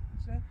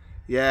 Is that?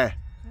 Yeah.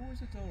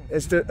 Always a Dorothy.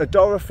 There's a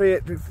Dorothy.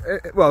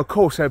 Well, of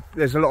course,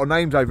 there's a lot of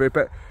names over it,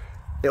 but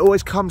it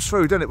always comes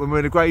through, doesn't it, when we're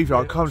in the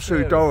graveyard? It comes through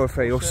Sarah.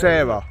 Dorothy or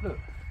Sarah. Look.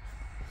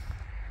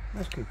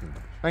 That's kicking.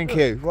 Thank Look,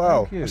 you.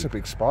 Wow, thank you. that's a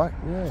big spike.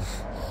 Yeah.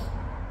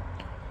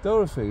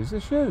 Dorothy, is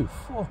this you?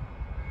 Oh,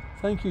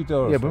 thank you,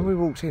 Dorothy. Yeah, when we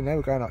walked in, they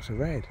were going up to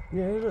red.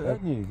 Yeah, look,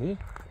 that nearly did.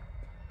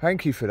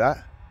 Thank you for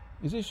that.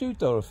 Is this you,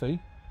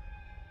 Dorothy?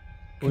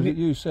 Or Can is it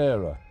you,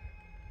 Sarah?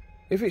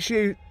 If it's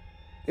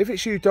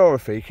you,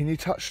 Dorothy, can you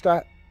touch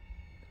that?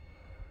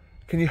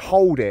 Can you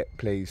hold it,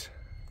 please?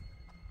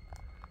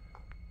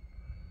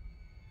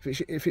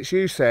 If it's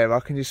you,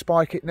 Sarah, can you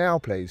spike it now,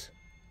 please?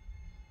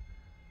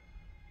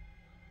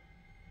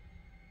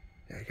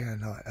 Yeah,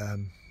 again, like,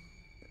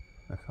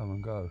 They come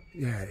and go.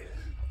 yeah,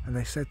 and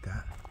they said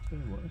that. Tell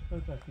you what, let's go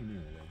back in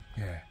here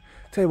then. Yeah.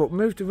 Tell you what,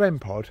 move the REM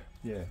pod,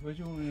 Yeah, where's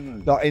you want me to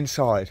move? like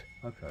inside,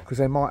 Okay. because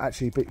they might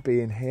actually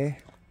be in here.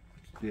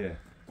 Yeah,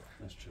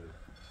 that's true.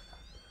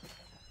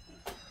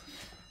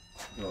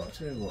 Right, I'll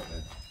tell you what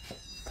then.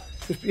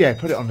 Just, yeah,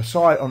 put it on the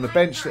side, on the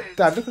bench.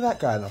 Dad, look at that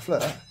going off,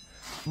 look.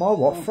 My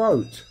what,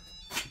 throat?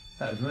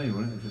 That was me,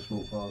 wasn't it? It just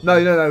walked past.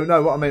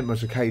 No, what I meant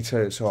was a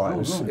K2, it's alright.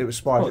 Oh, right. It was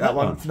spiky. Oh, that that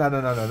one? one?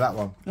 No, that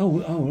one. Oh,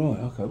 right,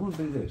 okay. It wouldn't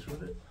be this,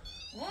 would it?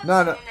 What's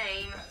No. your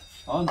name?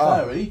 I'm Oh,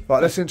 Barry.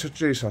 right, let's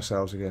introduce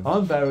ourselves again.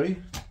 I'm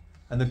Barry.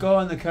 And the guy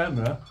on the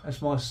camera,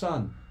 that's my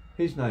son.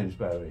 His name's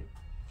Barry.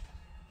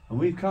 And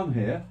we've come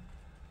here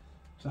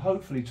to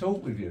hopefully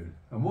talk with you.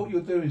 And what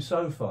you're doing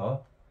so far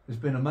has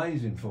been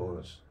amazing for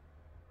us.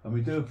 And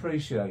we do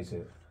appreciate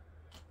it.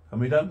 And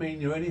we don't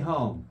mean you any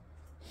harm.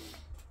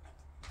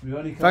 We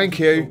only come Thank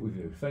to you. talk with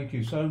you. Thank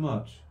you so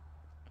much.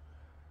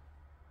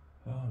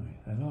 Oh,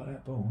 they like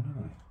that ball,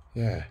 don't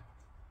they? Yeah.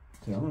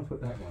 Yeah, I'm going to put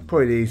that one.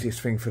 Probably the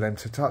easiest thing for them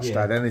to touch, Yeah,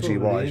 Dad, energy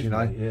probably wise, is, you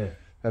know. mate, yeah.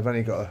 They've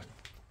only got to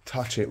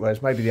touch it,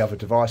 whereas maybe the other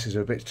devices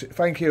are a bit too...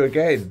 Thank you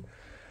again.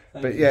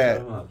 Thank But you yeah,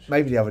 so much.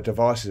 maybe the other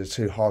devices are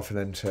too hard for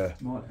them to...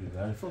 Might be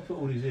though. If I put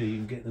all these here, you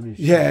can get them in.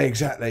 Yeah,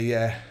 exactly,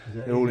 yeah. Is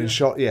that They're all in easier?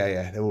 shot.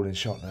 Yeah, they're all in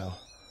shot now.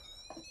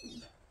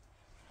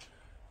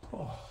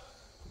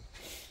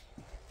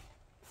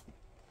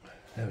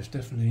 There was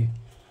definitely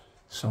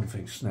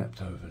something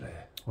snapped over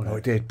there. Oh,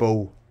 it did,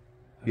 ball.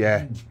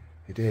 Yeah, Mm.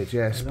 it did,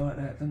 yes. They like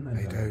that, don't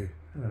they? They though? do.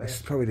 Look at It's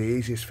that. probably the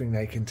easiest thing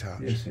they can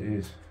touch. Yes, it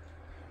is.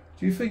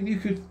 Do you think you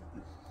could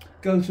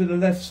go to the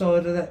left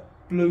side of that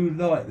blue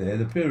light there,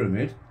 the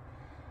pyramid,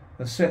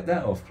 and set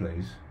that off,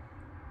 please?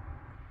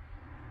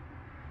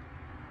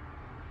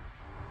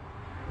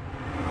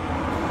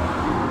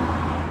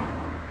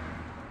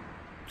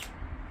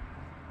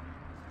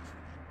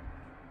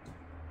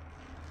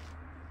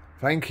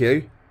 Thank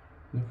you.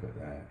 Look at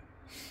that.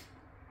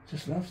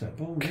 Just love that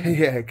ball.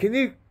 Yeah, can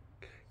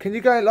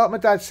you go, like my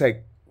dad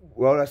said,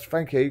 well, that's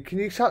thank you. Can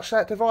you touch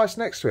that device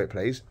next to it,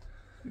 please?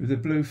 With the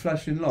blue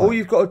flashing light. All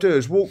you've got to do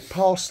is walk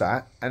past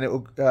that and it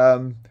will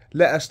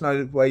let us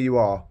know where you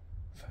are.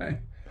 I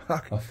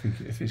think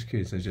if it's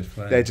kids, they're just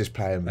playing. They're just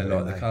playing They with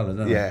like it, the mate. colour,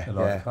 don't Yeah, they? They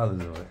like yeah. the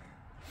colours of it.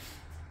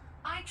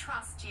 I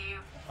trust you.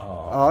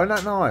 Oh, isn't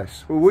that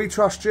nice? Well, we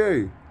trust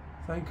you,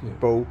 Thank you.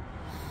 Ball.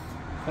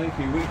 Thank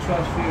you. We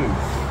trust you.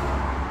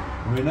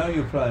 And we know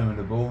you're playing with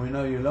the ball. We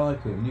know you like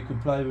it, and you can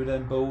play with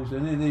them balls,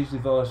 any of these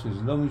devices,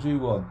 as long as you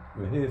want.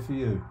 We're here for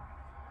you.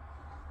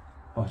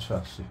 I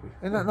trust you.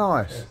 Isn't that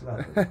nice? That's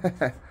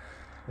lovely.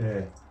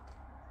 Yeah.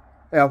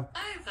 Yeah. Over.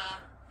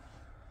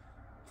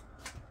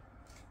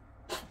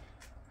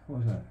 What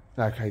was that?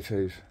 No,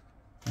 K2s.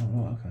 Oh,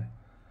 right, okay.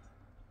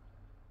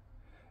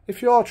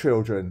 If you are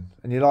children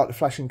and you like the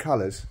flashing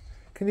colours,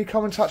 can you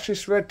come and touch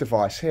this red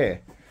device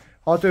here?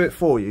 I'll do it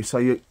for you so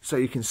you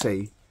can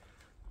see.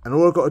 And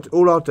all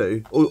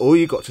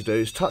you got to do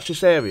is touch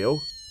this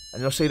aerial,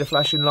 and you'll see the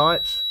flashing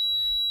lights.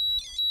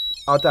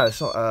 Oh, Dad,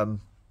 it's not.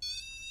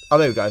 Oh,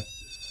 there we go.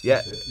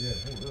 Yeah.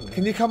 Yeah.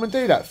 Can you come and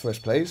do that for us,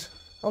 please?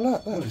 Oh,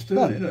 look, Oh, look, it's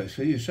doing look. it. Look,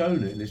 see, you've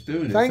shown it, and it's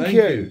doing it. Thank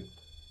you.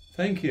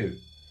 Thank you.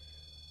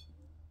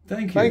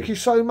 Thank you. Thank you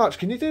so much.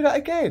 Can you do that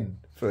again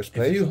for us,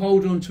 please? If you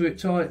hold on to it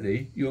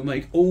tightly, you'll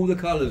make all the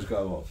colours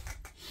go off.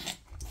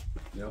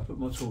 Yeah, I'll put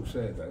my torch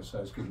there, Dad,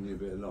 so it's giving you a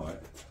bit of light.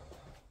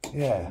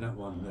 Yeah. And that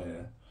one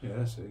there. Yeah,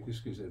 that's it. It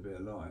just gives it a bit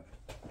of light.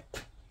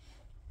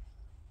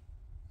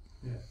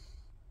 Yeah.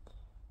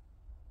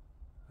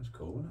 That's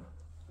cool,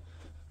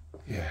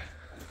 isn't it? Yeah.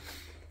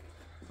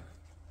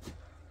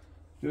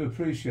 Do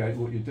appreciate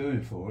what you're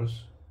doing for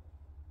us.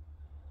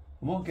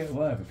 I might get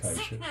away with a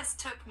case. Sickness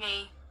took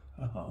me.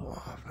 Oh,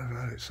 Oh, I've never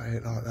heard it say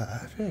it like that,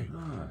 have you?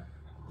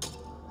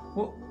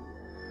 no.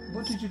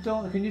 What did you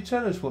die? Can you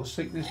tell us what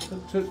sickness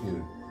took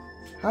you?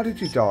 How did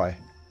you die?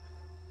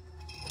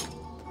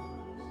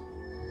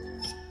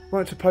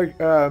 Went to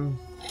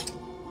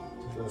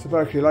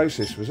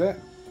tuberculosis, was it?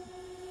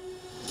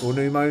 Or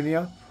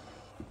pneumonia?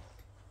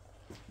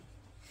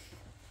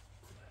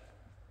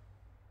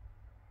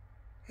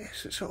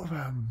 It's sort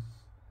of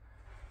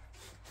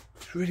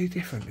it's really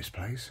different, this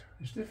place.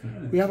 It's different,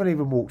 isn't it? We haven't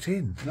even walked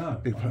in No,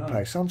 the I know.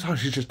 place.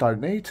 Sometimes you just don't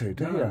need to,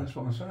 do No, you? that's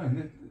what I'm saying. Do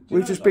you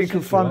We've know, just I been said to you,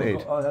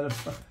 confronted.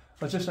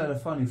 I just had a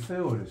funny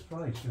feel with this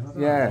place. You know? I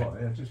don't Yeah. know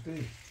why, I just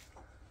did.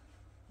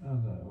 I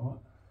don't know what.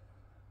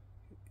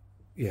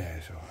 Yeah,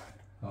 it's all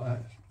right. Like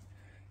that.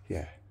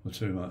 Yeah. Or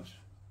too much.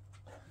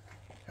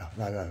 Oh,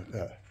 no,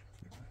 look.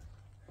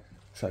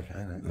 It's okay,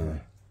 isn't it? No. Yeah.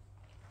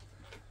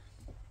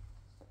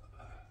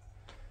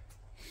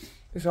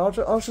 Listen,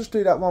 I'll just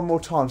do that one more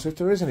time. So if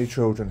there is any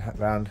children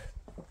around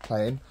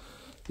playing,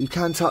 you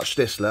can touch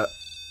this, look.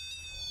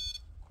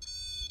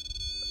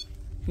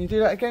 Can you do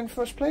that again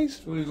for us,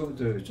 please? All you've got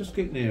to do is just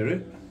get near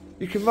it.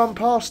 You can run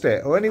past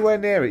it or anywhere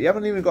near it. You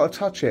haven't even got to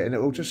touch it, and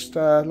it will just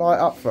light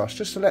up for us,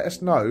 just to let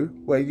us know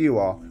where you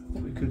are.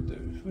 What we could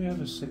do is we have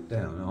a sit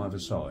down on either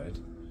side,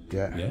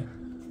 Yeah. yeah,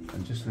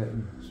 and just let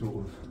them sort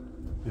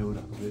of build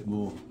up a bit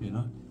more, you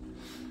know,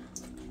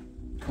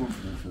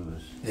 confidence with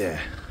us.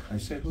 Yeah. They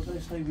said, well, they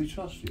say we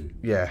trust you.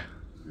 Yeah.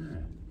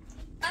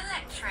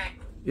 Electric.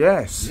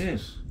 Yes.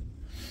 Yes.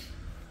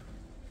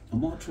 I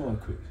might try a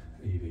quick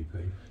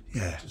EVP.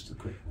 Yeah. Just a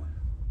quick one.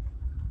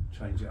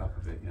 Change it up a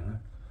bit, you know.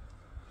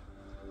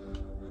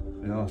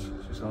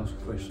 And just ask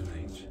a question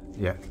each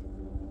Yeah.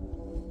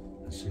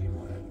 and see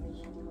what happens.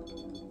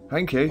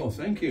 Thank you. Oh,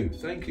 thank you.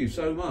 Thank you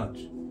so much.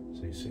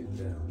 So you're sitting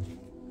down.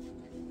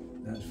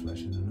 That's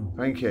flashing and all.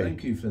 Thank you.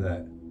 Thank you for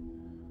that.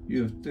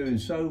 You're doing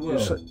so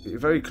well. You're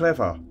very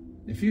clever.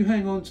 If you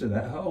hang on to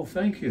that, oh,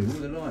 thank you. All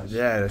the lights.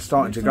 Yeah, they're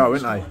starting to go,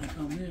 aren't they? Starting to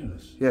come near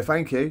us. Yeah,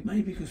 thank you.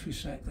 Maybe because we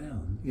sat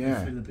down.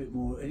 Yeah. You feel a bit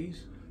more at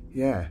ease.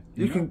 Yeah.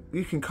 You know?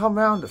 You can come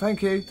round.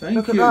 Thank you. Thank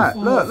Look you. at that.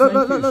 Oh, Look, thank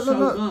look, you look, so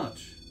look.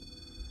 much.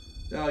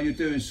 Oh, you're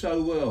doing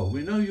so well.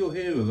 We know you're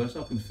here with us.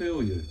 I can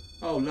feel you.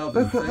 Oh,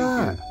 lovely. Look at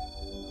that. You.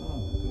 Oh,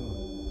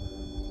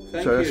 my God.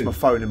 Thank So you. that's my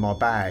phone in my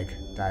bag,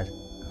 Dad.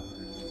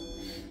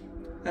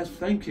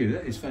 Thank you.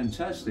 That is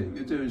fantastic.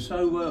 You're doing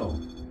so well.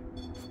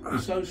 You're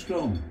so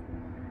strong.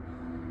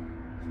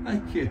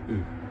 Thank you.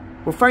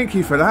 Well, thank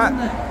you for that.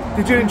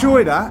 Isn't Did you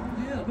enjoy that?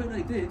 Yeah, I bet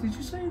they did. Did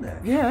you see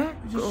that? Yeah. It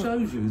just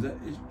shows you that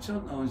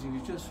sometimes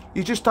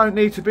You just don't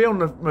need to be on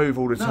the move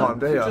all the no, time,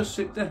 do you? just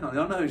sit down.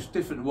 I know it's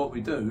different to what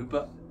we do,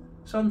 but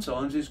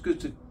sometimes it's good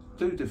to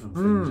do different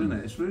things, isn't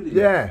it? It's really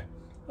Yeah.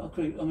 I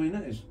mean,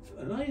 that is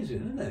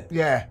amazing, isn't it?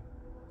 Yeah.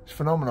 It's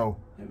phenomenal.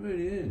 It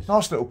really is.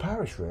 Nice little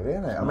parish, really,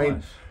 isn't it? I Nice.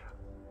 mean,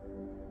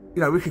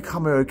 you know, we could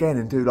come here again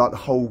and do like the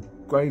whole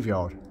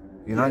graveyard,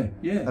 you know?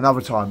 Yeah, yeah.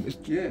 Another time.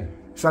 Yeah.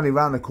 It's only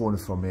round the corner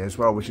from me as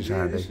well, which is Yeah,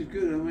 handy. this is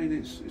good. I mean,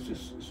 it's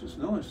just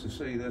nice to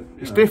see that.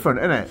 It's different,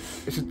 isn't it?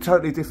 It's a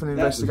totally different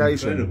That was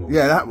investigation. incredible.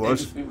 Yeah, that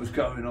was. Everything was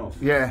going off.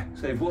 Yeah.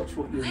 So watch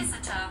what you.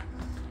 Visitor.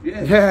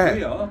 Yeah. Yeah.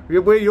 We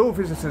are. We're your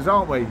visitors,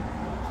 aren't we?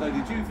 So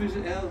did you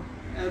visit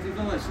our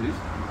devices?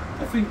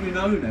 I think you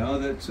know now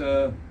that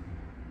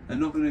they're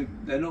not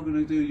going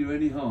to do you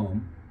any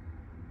harm.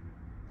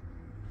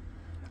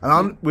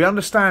 And we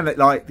understand that,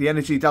 like, the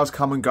energy does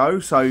come and go,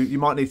 so you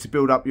might need to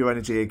build up your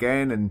energy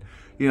again. And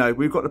you know,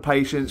 we've got the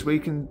patience. We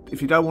can,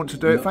 if you don't want to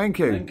do it, thank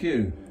you. Thank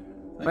you.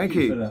 Thank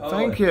you. For that.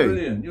 Thank that's you.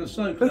 Brilliant. You're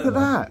so clever. Look at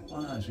that.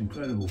 Oh, that's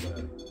incredible,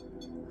 Barry.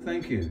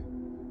 Thank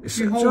you. It's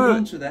If you hold so-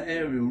 on to that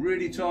aerial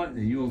really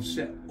tightly, you'll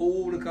set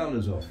all the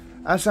colours off.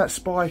 As that's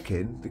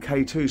spiking, the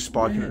K2's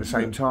spiking Yeah, at the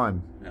same look.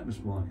 time. That was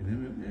spiking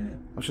him, yeah.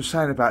 I was just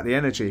saying about the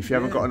energy. If you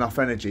haven't Yeah. got enough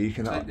energy, you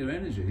can. Take their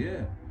energy,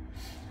 yeah.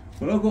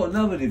 Well, I've got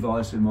another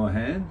device in my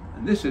hand,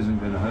 and this isn't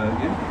going to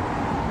hurt you.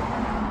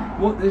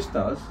 What this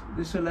does,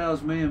 this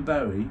allows me and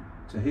Barry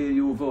to hear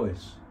your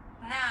voice.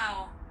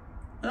 Now.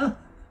 Ah,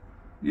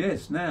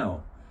 yes,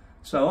 now.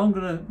 So I'm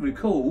going to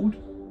record,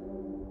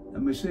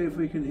 and we'll see if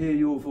we can hear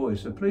your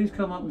voice. So please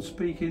come up and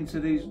speak into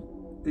these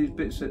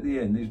bits at the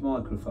end, these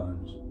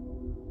microphones.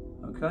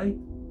 Okay?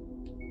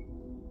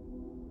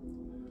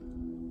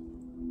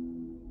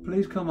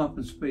 Please come up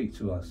and speak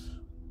to us.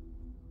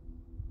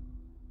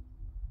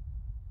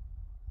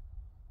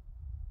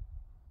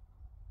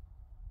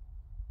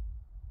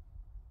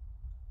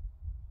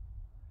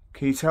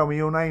 Can you tell me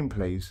your name,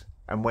 please,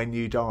 and when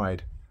you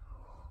died?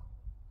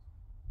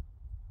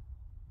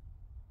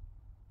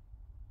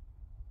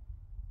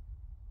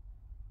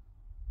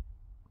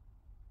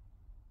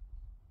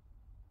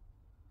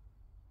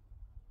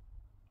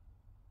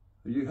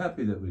 Are you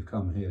happy that we've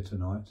come here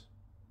tonight?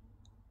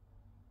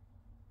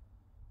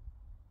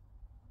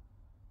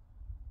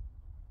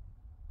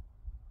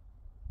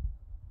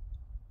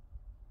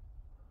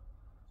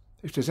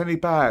 If there's any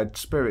bad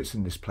spirits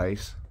in this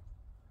place,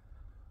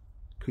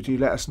 could you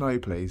let us know,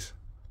 please?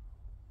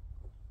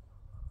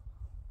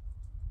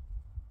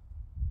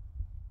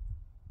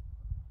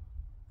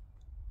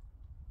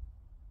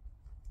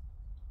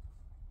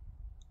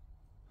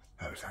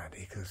 That was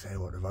handy because the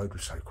road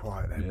was so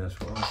quiet then. Yeah, that's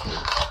what I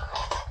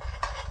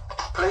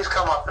thought. Please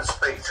come up and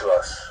speak to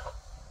us.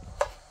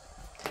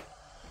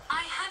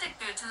 I had a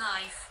good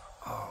life.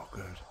 Oh,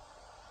 good.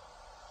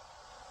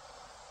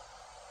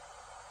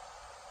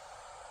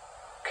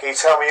 Can you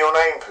tell me your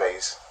name,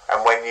 please,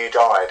 and when you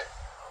died?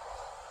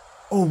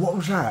 Oh, what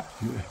was that?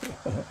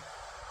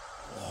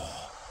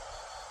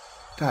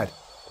 Dad.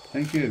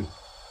 Thank you.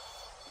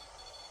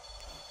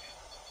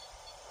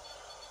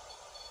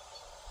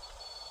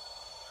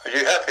 Are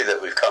you happy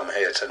that we've come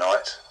here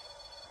tonight?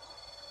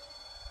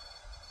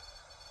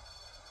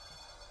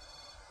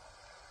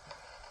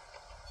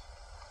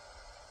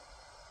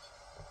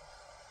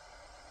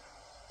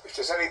 If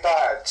there's any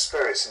bad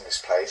spirits in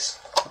this place,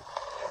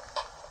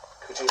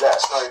 could you let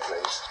us know,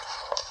 please?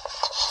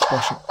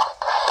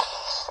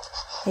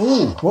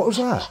 Oh, what was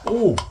that?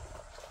 Oh,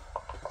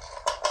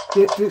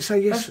 Did it say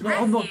yes?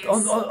 I'm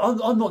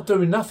not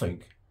doing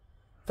nothing.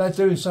 They're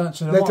doing something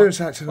to the They're mic. doing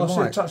something to the I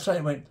said, mic. touch that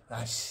and went,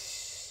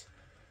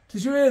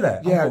 did you hear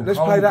that? Yeah, I've gone let's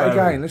cold, play that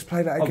Barry. again. Let's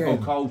play that I've again.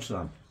 gone cold,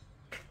 son.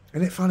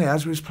 Isn't it funny,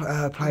 as we was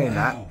playing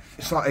that, Wow.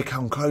 it's like they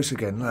come close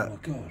again, Oh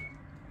look. my God.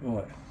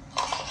 Right.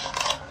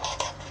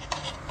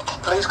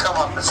 Please come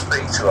up and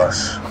speak to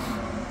us.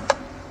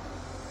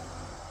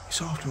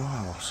 It's after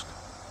I asked.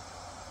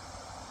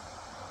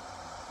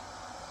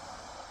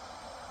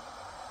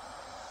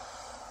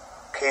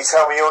 Can you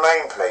tell me your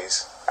name,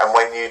 please, and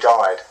when you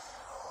died?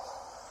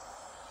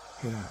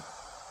 Yeah.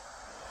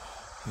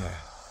 Yeah.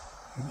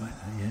 Right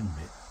at the end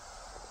bit.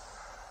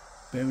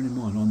 Bearing in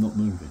mind, I'm not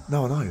moving.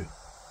 No, I know.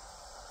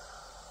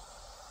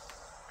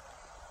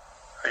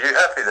 Are you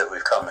happy that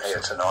we've come here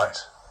tonight?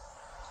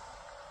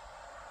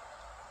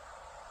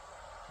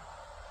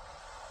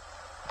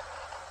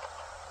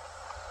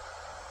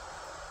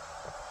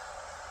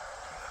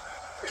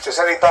 If there's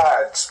any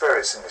bad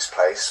spirits in this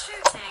place,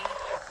 Shooting.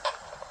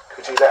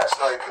 could you let us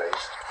know,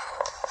 please?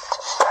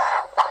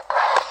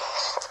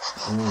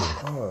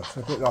 Oh, it's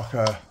a bit like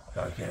a...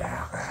 Go get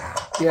out.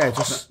 Yeah,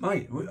 just...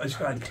 Mate, it's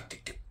going...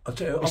 I'll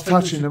tell you, I It's think we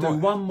touching should them. do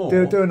one more.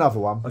 Do another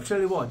one. I'll tell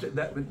you what,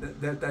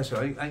 that's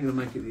all right. I ain't going to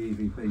make it the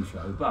EVP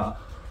show, but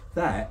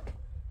that...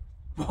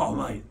 Oh,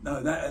 mate,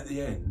 no, that at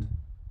the end...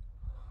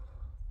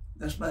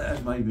 That's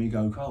made me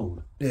go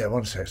cold. Yeah,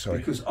 one sec, sorry.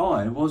 Because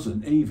I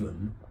wasn't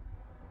even...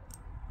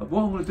 But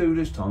what I'm going to do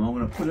this time, I'm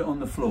going to put it on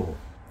the floor.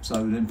 So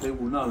then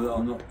people know that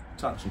I'm not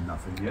touching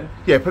nothing, yeah?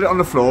 Yeah, put it on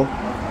the floor.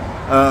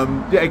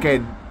 Yeah,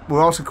 again,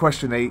 we'll ask a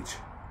question each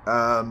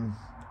and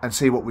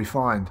see what we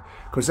find.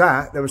 Because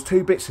there was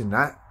two bits in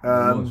that.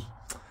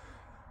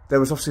 There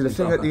was obviously the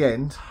thing at the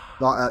end,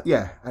 like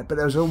yeah, but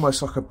there was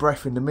almost like a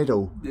breath in the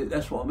middle. Yeah,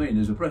 that's what I mean.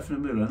 There's a breath in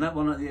the middle, and that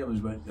one at the end was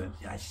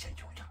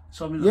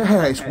something.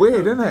 Yeah, it's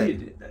weird, isn't it?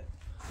 Weird.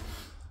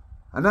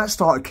 And that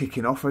started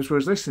kicking off as we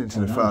was listening to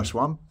the first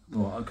one.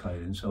 Right, okay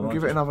then. So We'll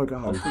give it another go.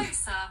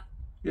 Closer.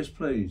 Yes,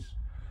 please.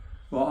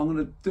 Well, I'm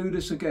going to do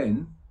this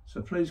again.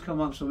 So please come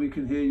up so we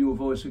can hear your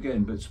voice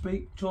again. But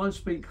try and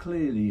speak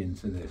clearly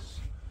into this.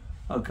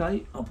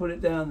 Okay, I'll put it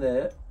down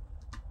there.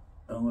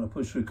 I'm going to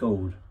push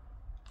record.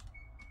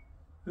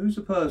 Who's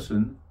the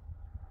person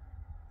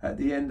at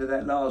the end of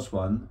that last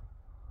one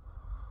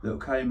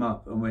that came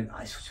up and went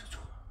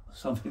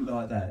something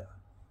like that?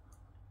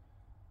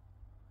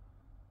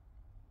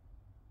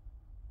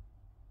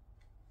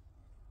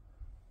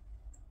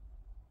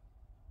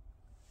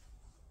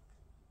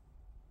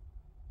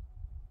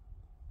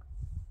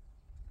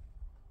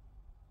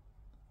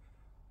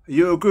 Are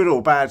you a good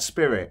or bad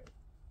spirit?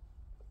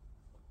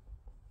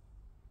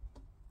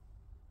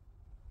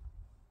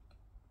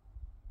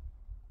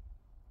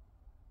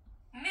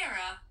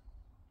 Mirror.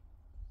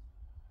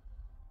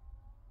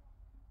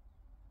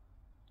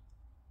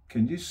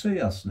 Can you see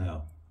us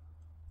now?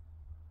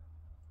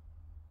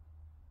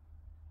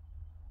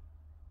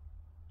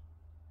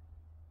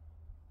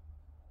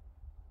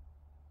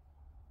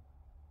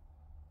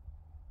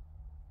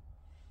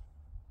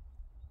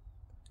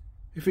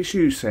 If it's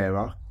you,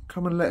 Sarah,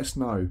 come and let us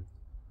know.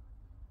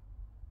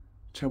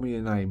 Tell me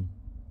your name.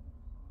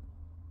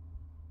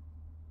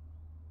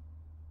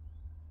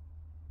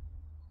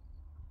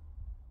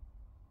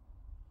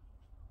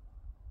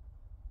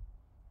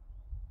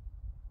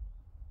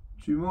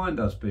 Do you mind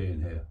us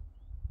being here?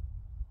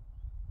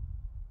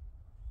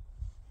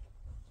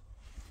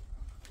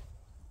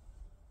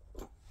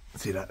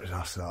 See, that was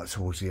us like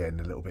towards the end,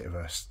 a little bit of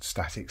a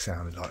static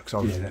sounding like.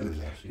 Yeah, that was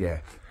us, yeah.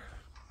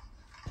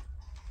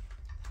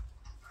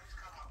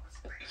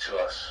 Speak to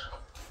us.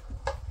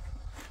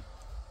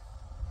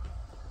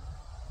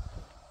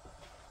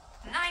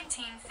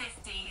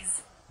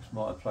 1950s. This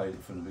might have played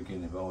it from the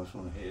beginning, but I just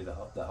want to hear the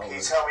whole. Can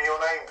you tell me your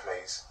name,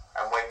 please,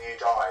 and when you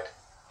died?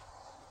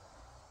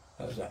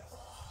 That was that.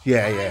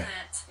 Yeah, yeah. Violet.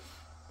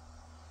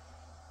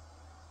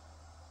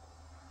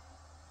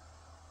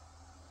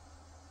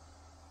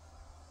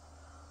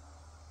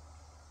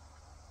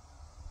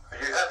 Are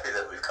you happy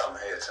that we've come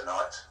here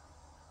tonight?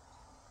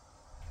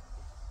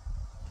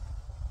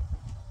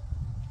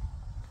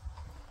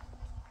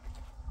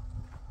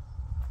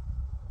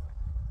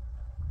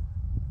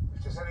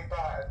 If there's any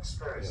bad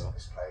spirits in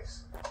this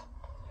place,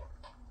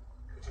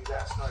 could you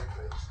let us know,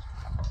 please?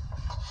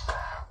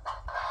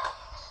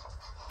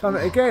 Done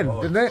it again,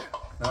 didn't it?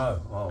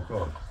 No, oh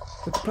God.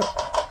 That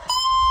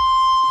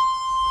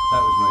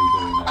was me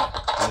doing that.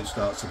 Then it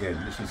starts again.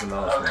 This is the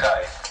last one.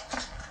 Okay.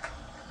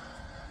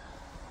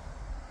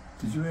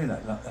 Did you hear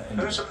that? Like that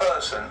Who's the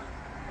person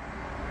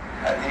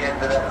at the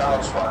end of that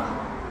last one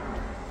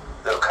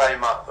that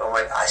came up and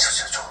went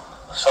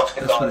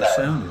something That's like what it that?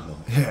 sounded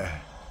like. Yeah.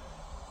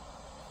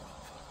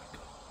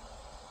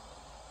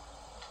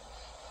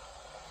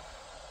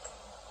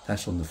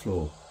 That's on the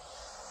floor.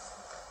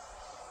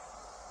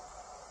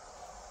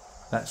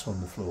 That's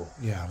on the floor.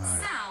 Yeah, I know.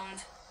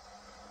 Sound.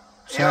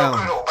 Sound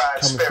You're a good or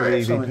bad coming through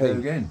spirit. Something do EVP.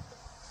 again.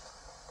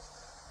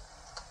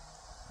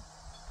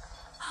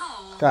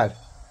 Hole. Dad,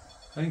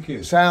 Thank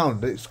you.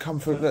 sound, it's come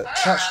through, look,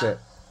 touched it.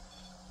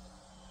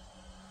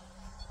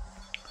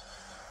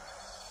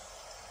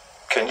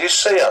 Can you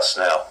see us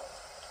now?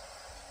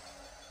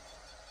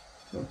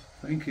 Oh,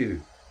 thank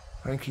you.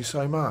 Thank you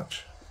so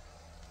much.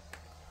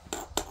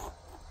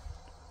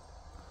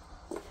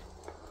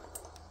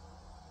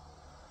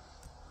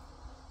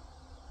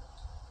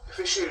 If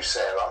it's you,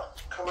 Sarah,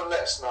 come and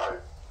let us know.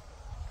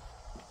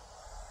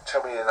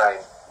 Tell me your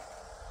name.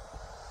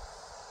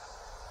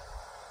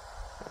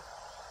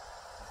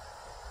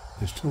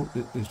 There's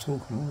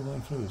talking all the way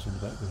through us in the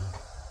background.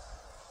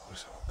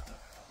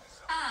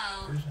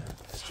 Al. Who's that?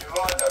 Do you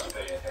mind us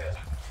being here?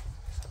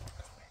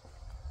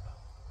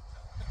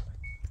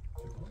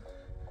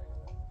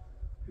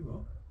 You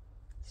what?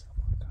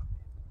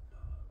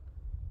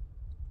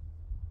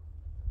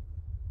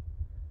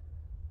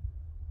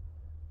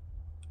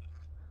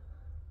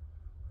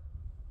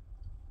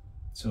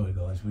 Sorry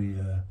guys, we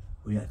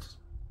had to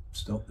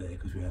stop there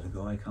because we had a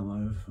guy come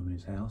over from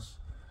his house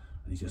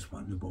and he just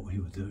wondered what we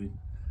were doing.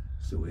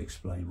 So we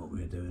explained what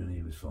we were doing and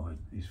he was fine.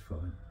 He's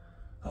fine.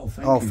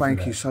 Oh,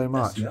 Thank you so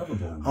much. That's the other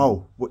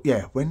ball, Oh,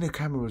 yeah, when the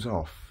camera was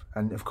off,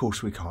 and of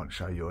course we can't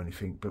show you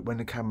anything, but when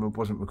the camera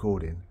wasn't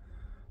recording,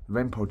 the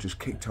REM pod just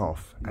kicked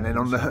off, and then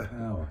on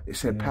it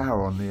said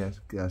power on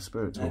the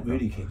spirit talker. It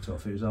really kicked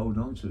off. It was holding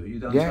on to it.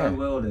 You've done Yeah, so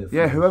well there.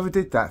 yeah. Whoever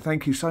did that,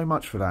 thank you so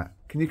much for that.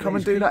 Can you come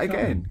and do that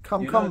again?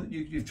 Come.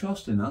 You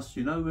trust in us.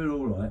 You know we're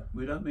all right.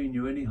 We don't mean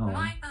you any harm.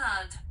 My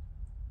blood.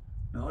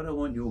 No, I don't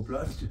want your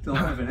blood. Just not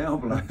having our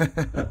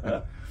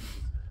blood.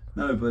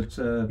 No, but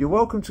You're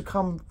welcome to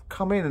come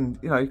in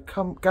and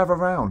come gather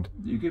round.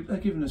 they're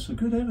giving us some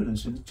good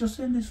evidence just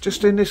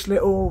in this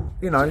little,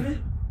 you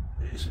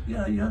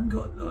haven't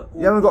got.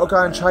 You haven't got to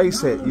go and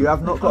chase it. You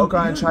have not got to go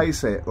and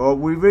chase it. Well,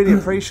 we really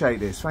appreciate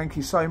this. Thank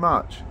you so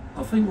much.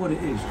 I think what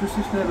it is, because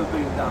it's never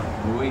been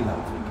done, or we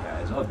don't think it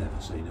has. I've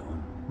never seen it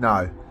on.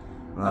 No.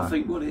 I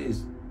think what it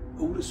is,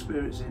 all the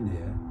spirits in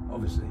here,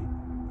 obviously,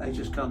 they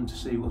just come to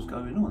see what's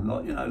going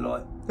on. Yeah,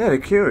 they're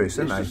curious,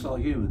 aren't it's they? just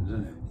like humans,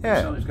 isn't it? Yeah.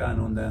 If something's going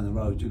on down the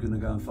road, you're going to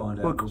go and find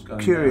out what's going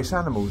on. Curious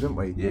animals, aren't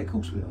we? Yeah, of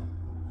course we are.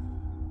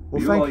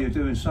 Well, you're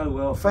doing so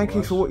well. Thank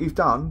you for what you've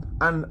done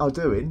and are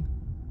doing.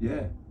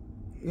 Yeah.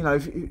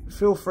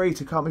 Feel free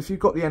to come if you've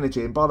got the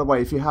energy. And by the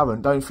way, if you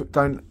haven't, don't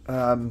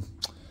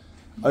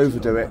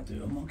overdo it.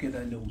 I might get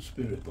that little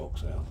spirit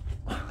box out,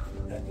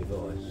 that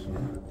device.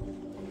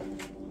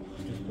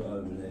 Just put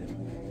over there.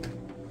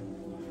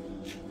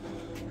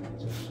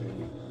 Just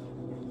see.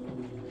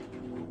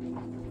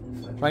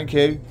 Thank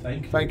you.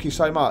 Thank you. Thank you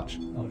so much.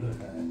 Oh, look at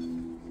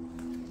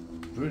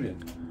that.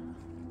 Brilliant.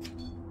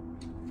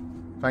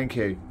 Thank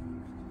you.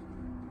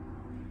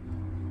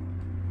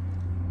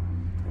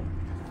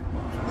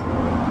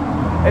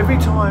 Every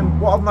time,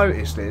 what I've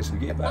noticed is,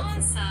 Get back.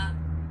 Answer.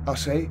 I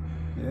see,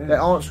 Yeah. they're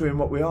answering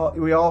what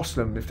we ask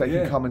them if they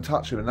Yeah. can come and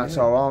touch them, and that's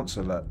Yeah. our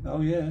answer. Look,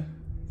 Oh yeah.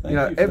 Thank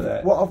you for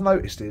that. what I've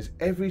noticed is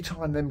every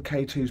time them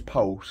K2s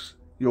pulse,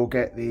 you'll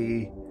get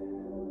the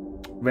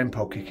REM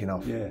pod kicking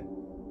off. Yeah.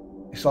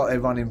 It's like they're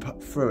running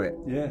through it.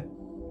 Yeah.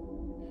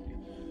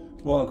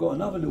 Well, I've got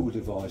another little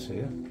device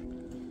here.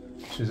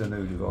 This is a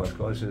new device,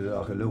 guys. This is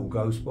like a little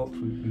ghost box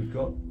we've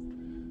got.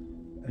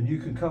 And you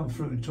can come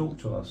through and talk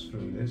to us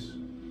through this.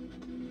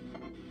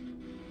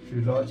 If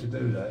you'd like to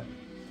do that.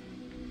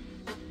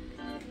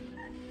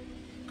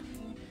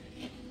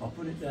 I'll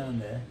put it down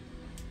there.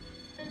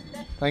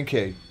 Thank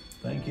you.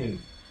 Thank you.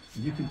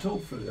 You can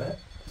talk through that.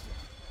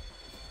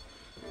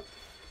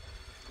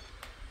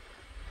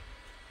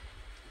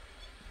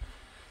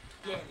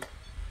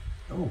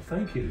 Oh,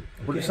 thank you.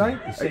 What did it say?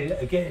 Say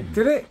that again.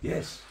 Did it?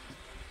 Yes.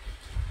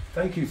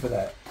 Thank you for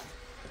that.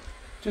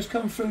 Just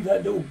come through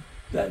that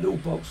little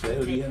box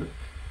there.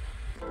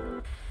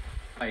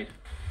 Hide.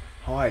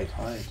 Hide.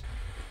 Hide.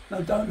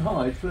 No, don't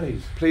hide,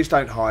 please. Please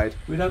don't hide.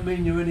 We don't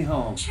mean you any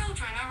harm.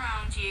 Children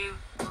around you.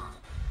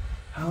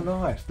 How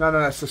nice. No,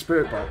 that's the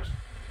spirit box.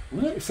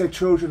 What? It said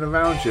children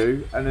around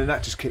you, and then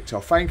that just kicked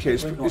off. Thank you.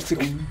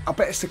 I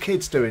bet it's the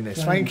kids doing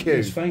this. Thank you.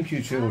 Yes, thank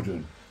you,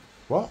 children.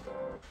 What?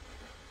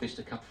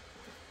 Mr. Cup.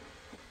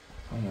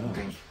 I know.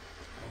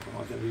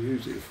 I've never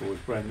used it before.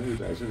 It's brand new,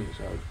 that, isn't it?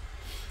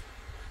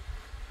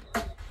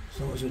 So it's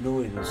not as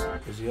annoying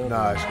as the other.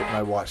 No, it's got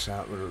no white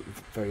sound.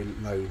 Very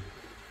low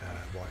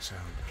white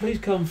sound. Please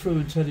come through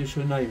and tell us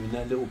your name in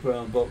that little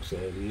brown box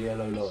there, the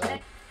yellow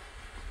light.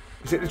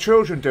 Is it the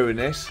children doing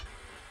this?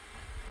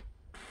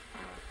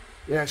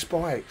 Yeah,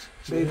 spiked.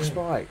 See Yeah. the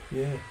spike?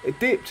 Yeah. It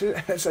dipped.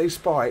 As they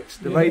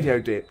spiked, the Yeah. radio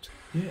dipped.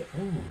 Yeah.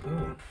 Oh my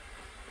god.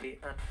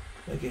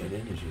 They're getting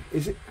energy.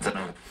 Is it?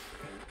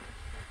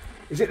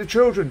 Is it the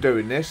children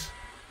doing this?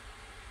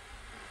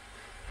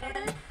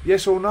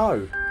 Yes or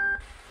no?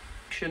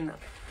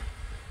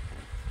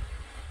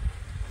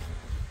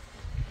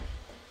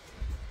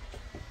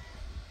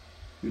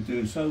 You're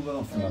doing so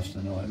well for us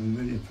tonight. We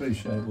really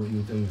appreciate what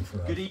you're doing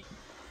for us.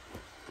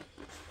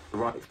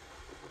 Right.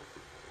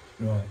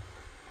 Right.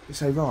 You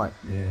say right.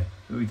 Yeah.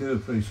 We do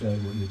appreciate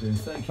what you're doing.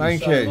 Thank you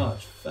Thank so you.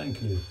 much.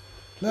 Thank you.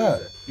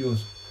 Look.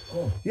 Yours.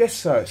 Oh. Yes,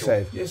 sir. It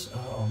said. Yes.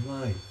 Oh,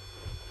 mate.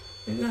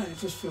 Yeah, it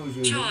just fills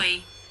you.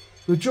 Joy.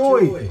 With joy.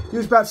 Joy. You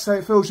was about to say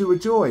it fills you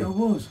with joy. I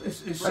was.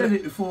 It said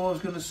it before I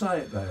was going to say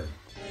it, though.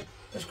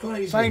 That's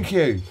crazy. Thank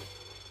you.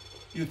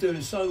 You're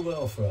doing so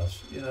well for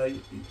us. You know,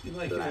 you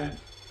make it.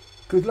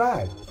 Good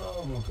lad.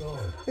 Oh my God.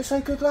 You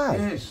say good lad.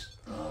 Yes.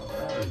 Oh,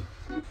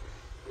 hey.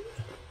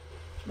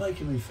 It's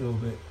making me feel a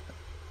bit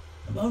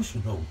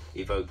emotional.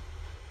 Evoke.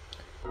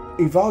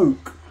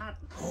 Evoke.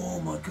 Oh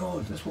my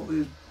God, that's what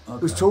we.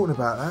 We was talking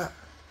about that.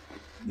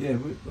 Yeah,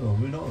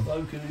 we're not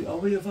evoking you. Are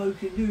we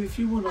evoking you? If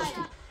you want us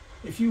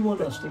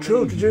to,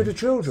 Children, leave you're the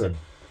children.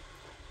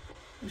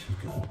 This is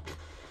good.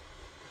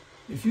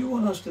 If you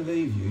want us to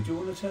leave you, do you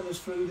want to tell us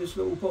through this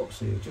little box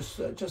here? Just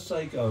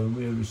say go, and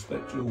we'll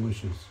respect your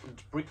wishes.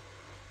 Would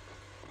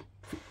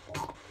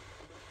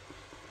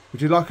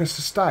you like us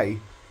to stay?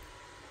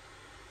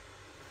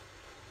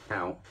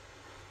 Out.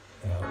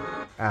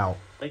 Out.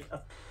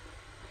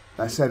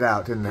 That said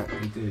out, didn't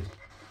it? We did.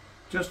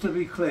 Just to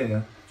be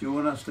clear, do you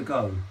want us to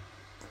go?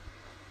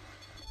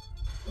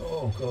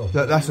 Oh God.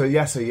 Look, that's a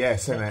yes,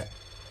 isn't it?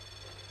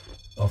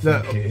 I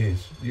think it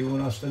is. You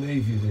want us to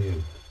leave you, do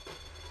you?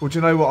 Well, do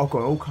you know what? I've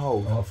gone all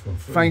cold. I've gone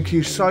through. Thank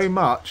you so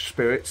much,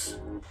 spirits.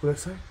 What did I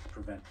say?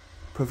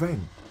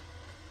 Prevent.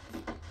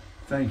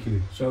 Thank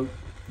you. So,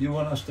 you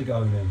want us to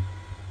go then?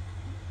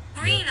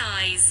 Green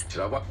eyes.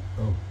 Oh,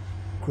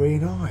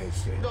 Green eyes.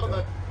 it's getting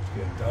dark. It's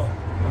getting dark.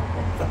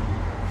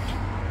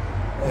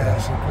 Yeah,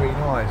 some green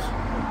eyes.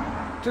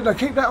 Didn't I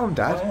keep that on,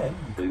 Dad? I am.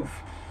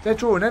 They're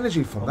drawing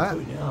energy from I'm that.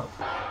 putting it up.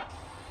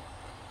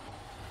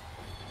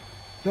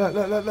 Look.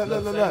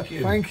 Thank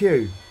you. Thank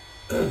you.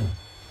 Did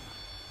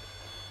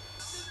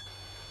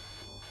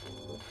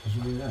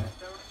you do that?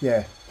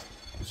 Yeah.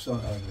 It's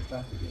something over the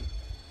back again.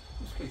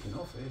 It's kicking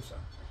off here, son.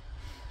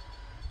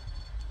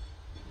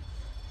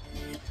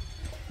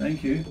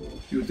 Thank you.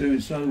 You're doing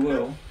so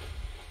well.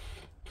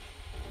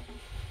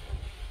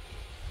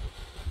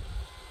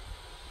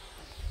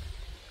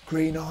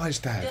 Green eyes,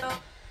 Dad. I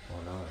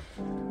know.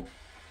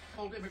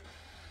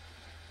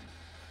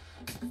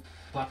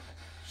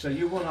 So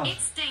you want us?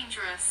 It's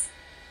dangerous.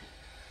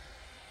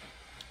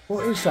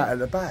 What is that at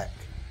the back?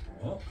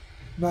 What?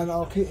 Man,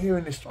 I keep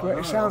hearing this. I know.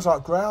 It sounds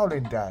like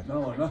growling, Dad.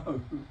 No, I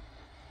know.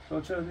 Shall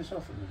I turn this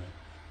off a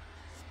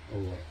minute? Or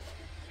what?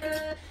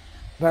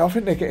 No, I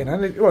think they're getting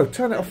energy. Well,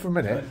 turn it off for a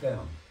Turn minute. it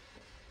down.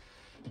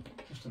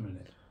 Just a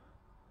minute.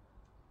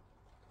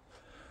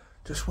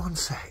 Just one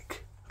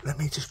sec. Let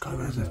me just go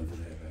around Over the...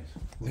 there, guys.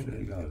 Where did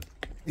it go?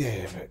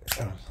 Yeah,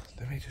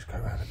 let me just go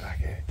around the back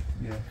here.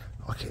 Yeah.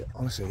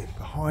 Honestly,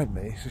 behind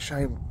me, it's a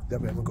shame that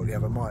we haven't got the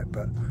other mic,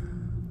 but...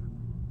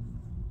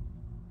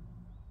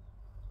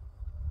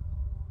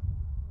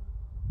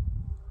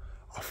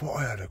 I thought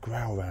I heard a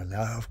growl around there.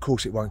 Of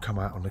course it won't come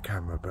out on the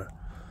camera, but...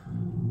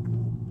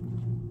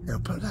 Yeah,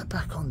 put that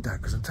back on, Dad,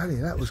 because I'm telling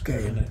you, that was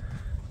getting... Isn't it?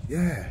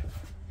 Yeah.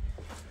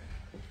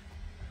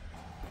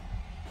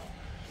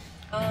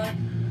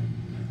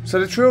 So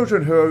the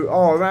children who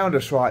are around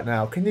us right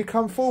now, can you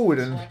come forward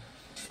and...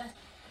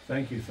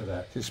 Thank you for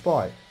that.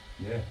 Despite...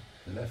 Yeah,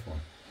 the left one.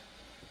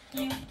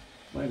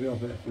 Maybe I'll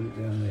better put it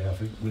down there. I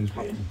think Blue's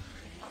getting...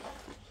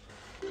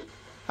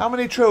 How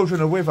many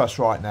children are with us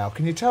right now?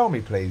 Can you tell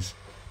me, please?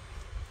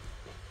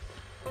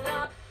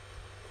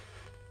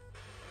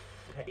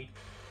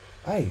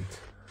 8.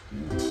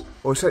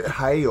 Or is it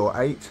hey or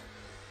 8?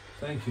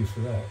 Thank you for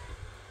that.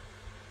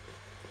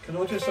 Can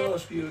I just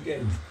ask you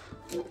again?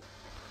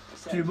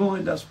 Do you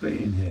mind us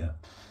being here?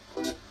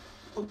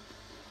 Do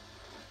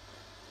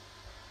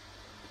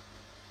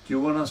you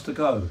want us to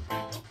go?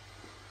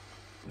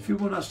 If you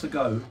want us to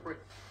go,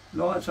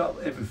 light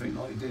up everything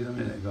like you did a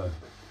minute ago.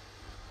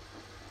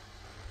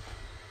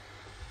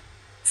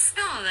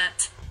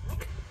 Scarlet.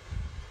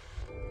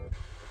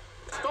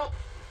 Stop.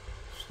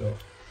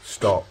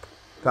 Stop.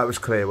 That was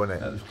clear, wasn't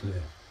it? That was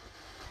clear.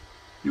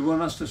 You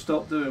want us to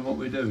stop doing what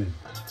we're doing?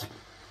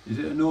 Is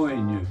it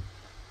annoying you?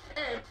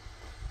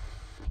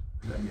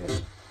 Is that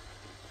yes?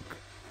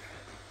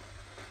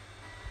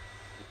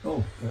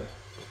 Oh,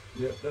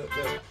 yeah, look.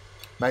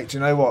 Mate, do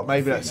you know what?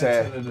 Maybe that's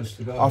they're there. telling us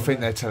to go, I think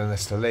aren't they're telling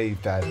us to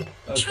leave, Dad. they?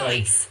 Okay.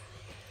 Choice.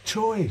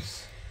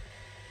 Choice.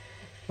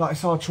 Like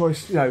it's our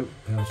choice, you know.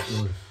 How's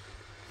choice?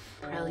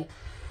 Really?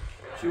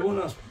 Do you want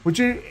us? Would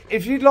you,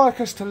 if you'd like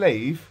us to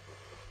leave,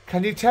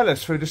 can you tell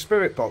us through the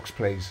spirit box,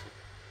 please?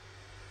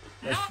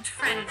 Not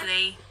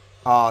friendly.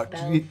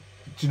 Do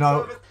you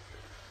know?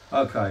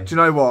 Okay. Do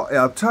you know what?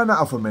 Yeah, turn that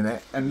off a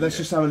minute and let's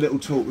just have a little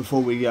talk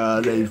before we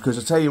leave. Because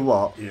I tell you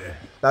what, Yeah.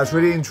 that was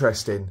really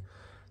interesting.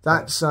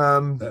 That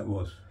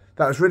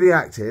was really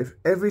active.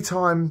 Every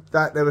time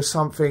that there was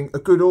something, a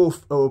good or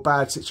a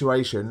bad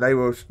situation, they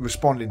were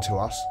responding to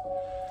us.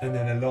 And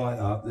then a light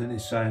up. Then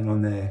it's saying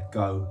on there,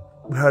 go.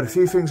 We heard a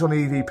few things on the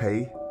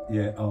EVP.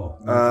 Yeah.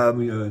 Oh.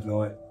 We heard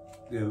like,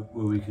 yeah,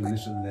 where we can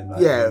listen to them.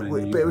 Like, Yeah, and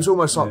then but it was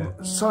almost like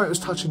yeah. something was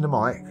touching the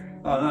mic.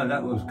 Oh no,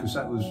 that was because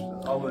that was.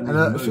 I wasn't And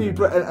even a few,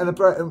 moving. and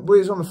it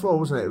was on the floor,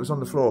 wasn't it? It was on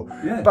the floor.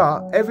 Yeah.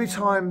 But every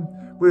time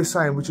we were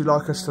saying, "Would you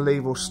like us to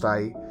leave or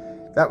stay?"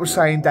 that was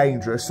saying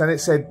dangerous. Then it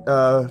said,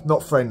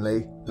 "Not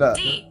friendly." Look,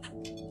 Deep.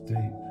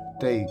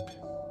 deep.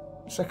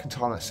 Second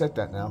time it said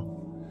that now.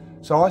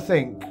 So I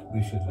think,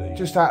 We should leave.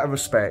 just out of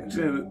respect,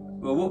 Yeah,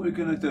 well, what we're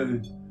going to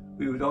do,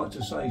 we would like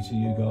to say to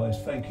you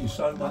guys, thank you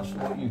so much for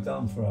what you've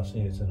done for us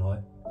here tonight.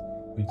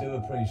 We do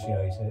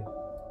appreciate it.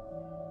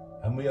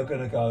 And we are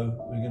going to go,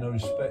 we're going to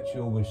respect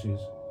your wishes.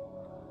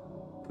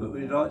 But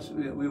we'd like to,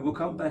 we will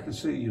come back and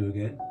see you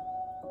again,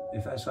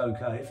 if that's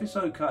okay. If it's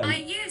okay. I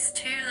used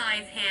to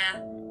live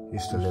here.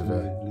 used to live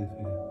here. Live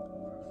here.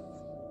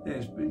 Yeah,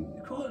 it's been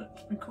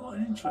quite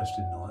an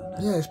interesting night,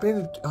 hasn't it? Yeah, it's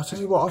been. I'll tell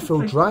you what, I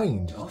feel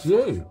drained. Do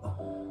you?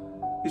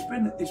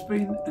 It's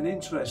been an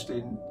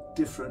interesting,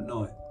 different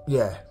night.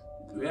 Yeah.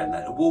 We hadn't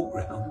had to walk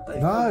round.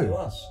 They've come to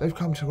us. They've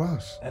come to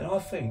us. And I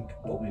think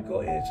what we've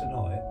got here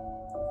tonight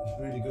is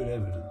really good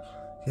evidence.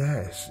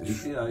 Yes.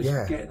 It's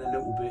Yeah. getting a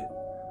little bit.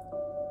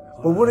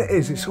 Well, what it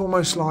is, it's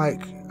almost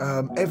like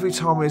every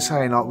time we're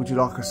saying, like, would you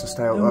like us to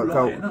stay? They were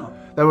lighting up.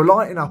 They were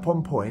lighting up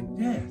on point.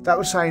 Yeah. That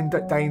was saying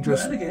that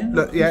dangerous. And again,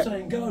 Look, yeah.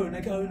 saying go, and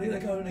they're going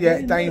again.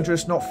 Yeah,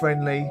 dangerous, not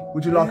friendly.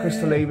 Would you like us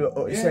to Yeah, leave?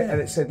 Or it said, yeah.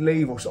 and it said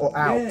leave or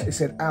out. Yeah. It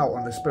said out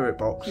on the spirit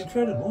box. It's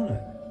incredible, isn't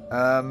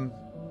it?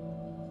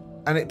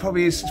 And it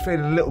probably is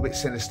feeling a little bit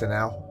sinister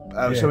now.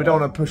 Yeah. So we don't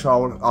want to push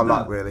our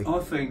luck, really. I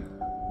think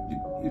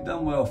you've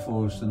done well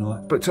for us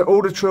tonight. But to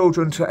all the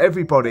children, to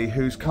everybody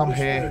who's come The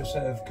here, spirits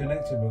that have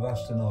connected with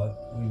us tonight,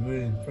 we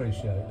really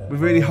appreciate that. we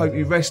really hope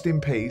you rest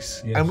in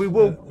peace. Yes. And we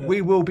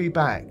will be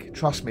back.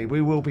 Trust me,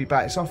 we will be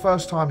back. It's our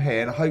first time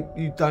here, and I hope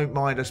you don't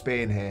mind us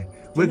being here.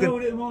 Do you know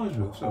what it reminds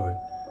me of? Sorry.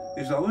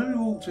 It's like when we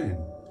walked in,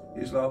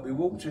 it's like we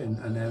walked in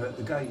and they're at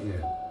the gate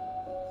here.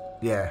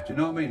 Yeah, Do you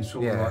know what I mean?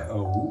 Sort of Yeah. like,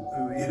 oh,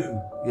 who are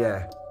you?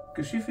 yeah,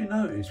 Because if you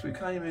notice, we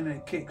came in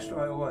and kicked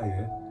straight away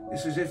here.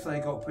 It's as if they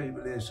got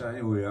people here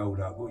saying, oh, you hold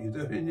up, what you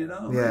doing, you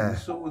know? Yeah.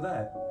 It's sort of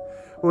that.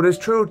 Well, there's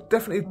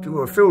definitely.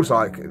 Well, it feels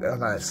like I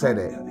know it said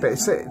it, but it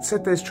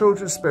said there's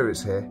children's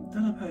spirits here. I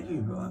don't know about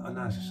you, but I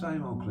know it's the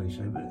same old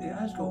cliche, but it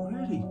has got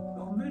really,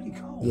 I'm really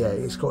cold. Yeah,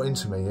 it's got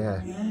into me.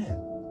 Yeah. Yeah.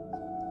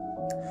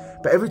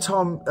 But every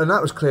time, and that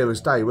was clear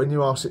as day, when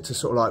you asked it to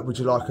sort of like, would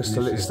you like us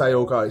to stay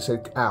or go, it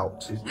said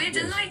out. We're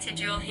delighted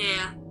you're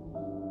here.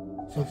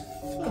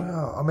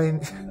 Well, I mean,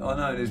 I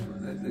know, there's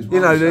You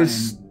know, one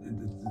there's- saying,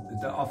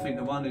 I think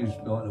the one who's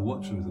like the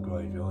watcher of the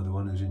graveyard, the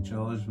one who's in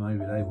charge, maybe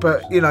they.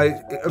 but watch you know,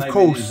 it. of Maybe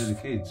course, these are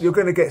the kids. you're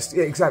going to get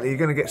exactly. You're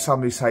going to get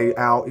some who say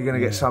out. You're going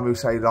to get Yeah. some who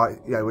say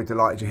like, you know, we're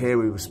delighted you're here.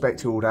 We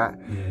respect you, all that.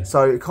 Yeah.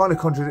 So it kind of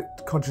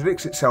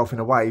contradicts itself in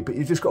a way, but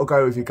you just got to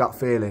go with your gut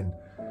feeling.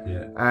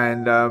 Yeah.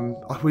 And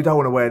we don't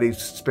want to wear these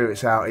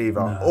spirits out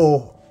either,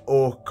 No.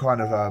 or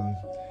kind of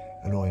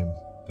annoy them.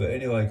 But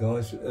anyway,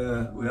 guys,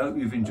 we hope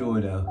you've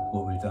enjoyed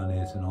what we've done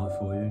here tonight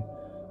for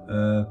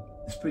you.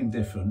 It's been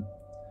different,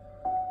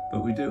 but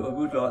I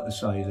would like to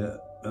say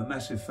that a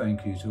massive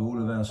thank you to all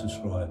of our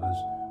subscribers.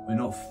 We're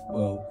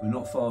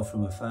not far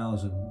from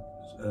 1,000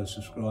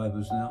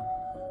 subscribers now,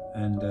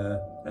 and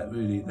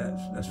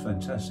that's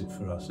fantastic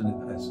for us,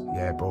 isn't it?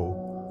 Yeah,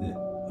 ball. Yeah.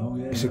 Oh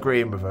yeah. It's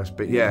agreeing with us,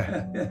 but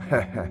yeah.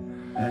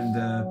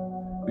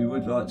 And we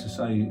would like to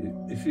say,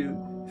 if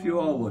you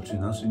are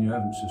watching us and you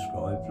haven't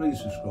subscribed, please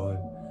subscribe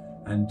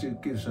and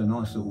give us a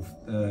nice little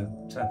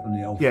tap on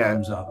the old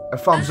thumbs up. A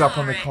thumbs up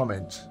on the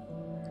comments.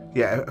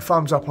 Yeah, a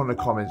thumbs up on the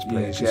comments,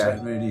 please. 'cause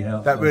that really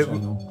helps. That our really-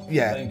 channel.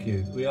 yeah. Thank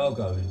you. We are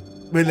going.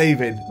 We're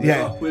leaving.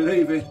 Yeah. We're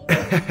leaving.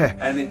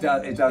 And it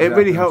does. It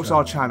really help helps the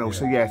our channel.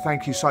 So yeah,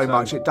 thank you so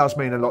much. It does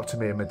mean a lot to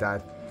me and my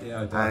dad.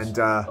 Yeah, it does. And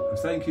And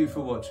thank you for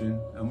watching,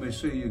 and we'll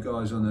see you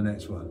guys on the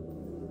next one.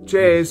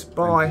 cheers. Thank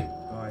Bye. you.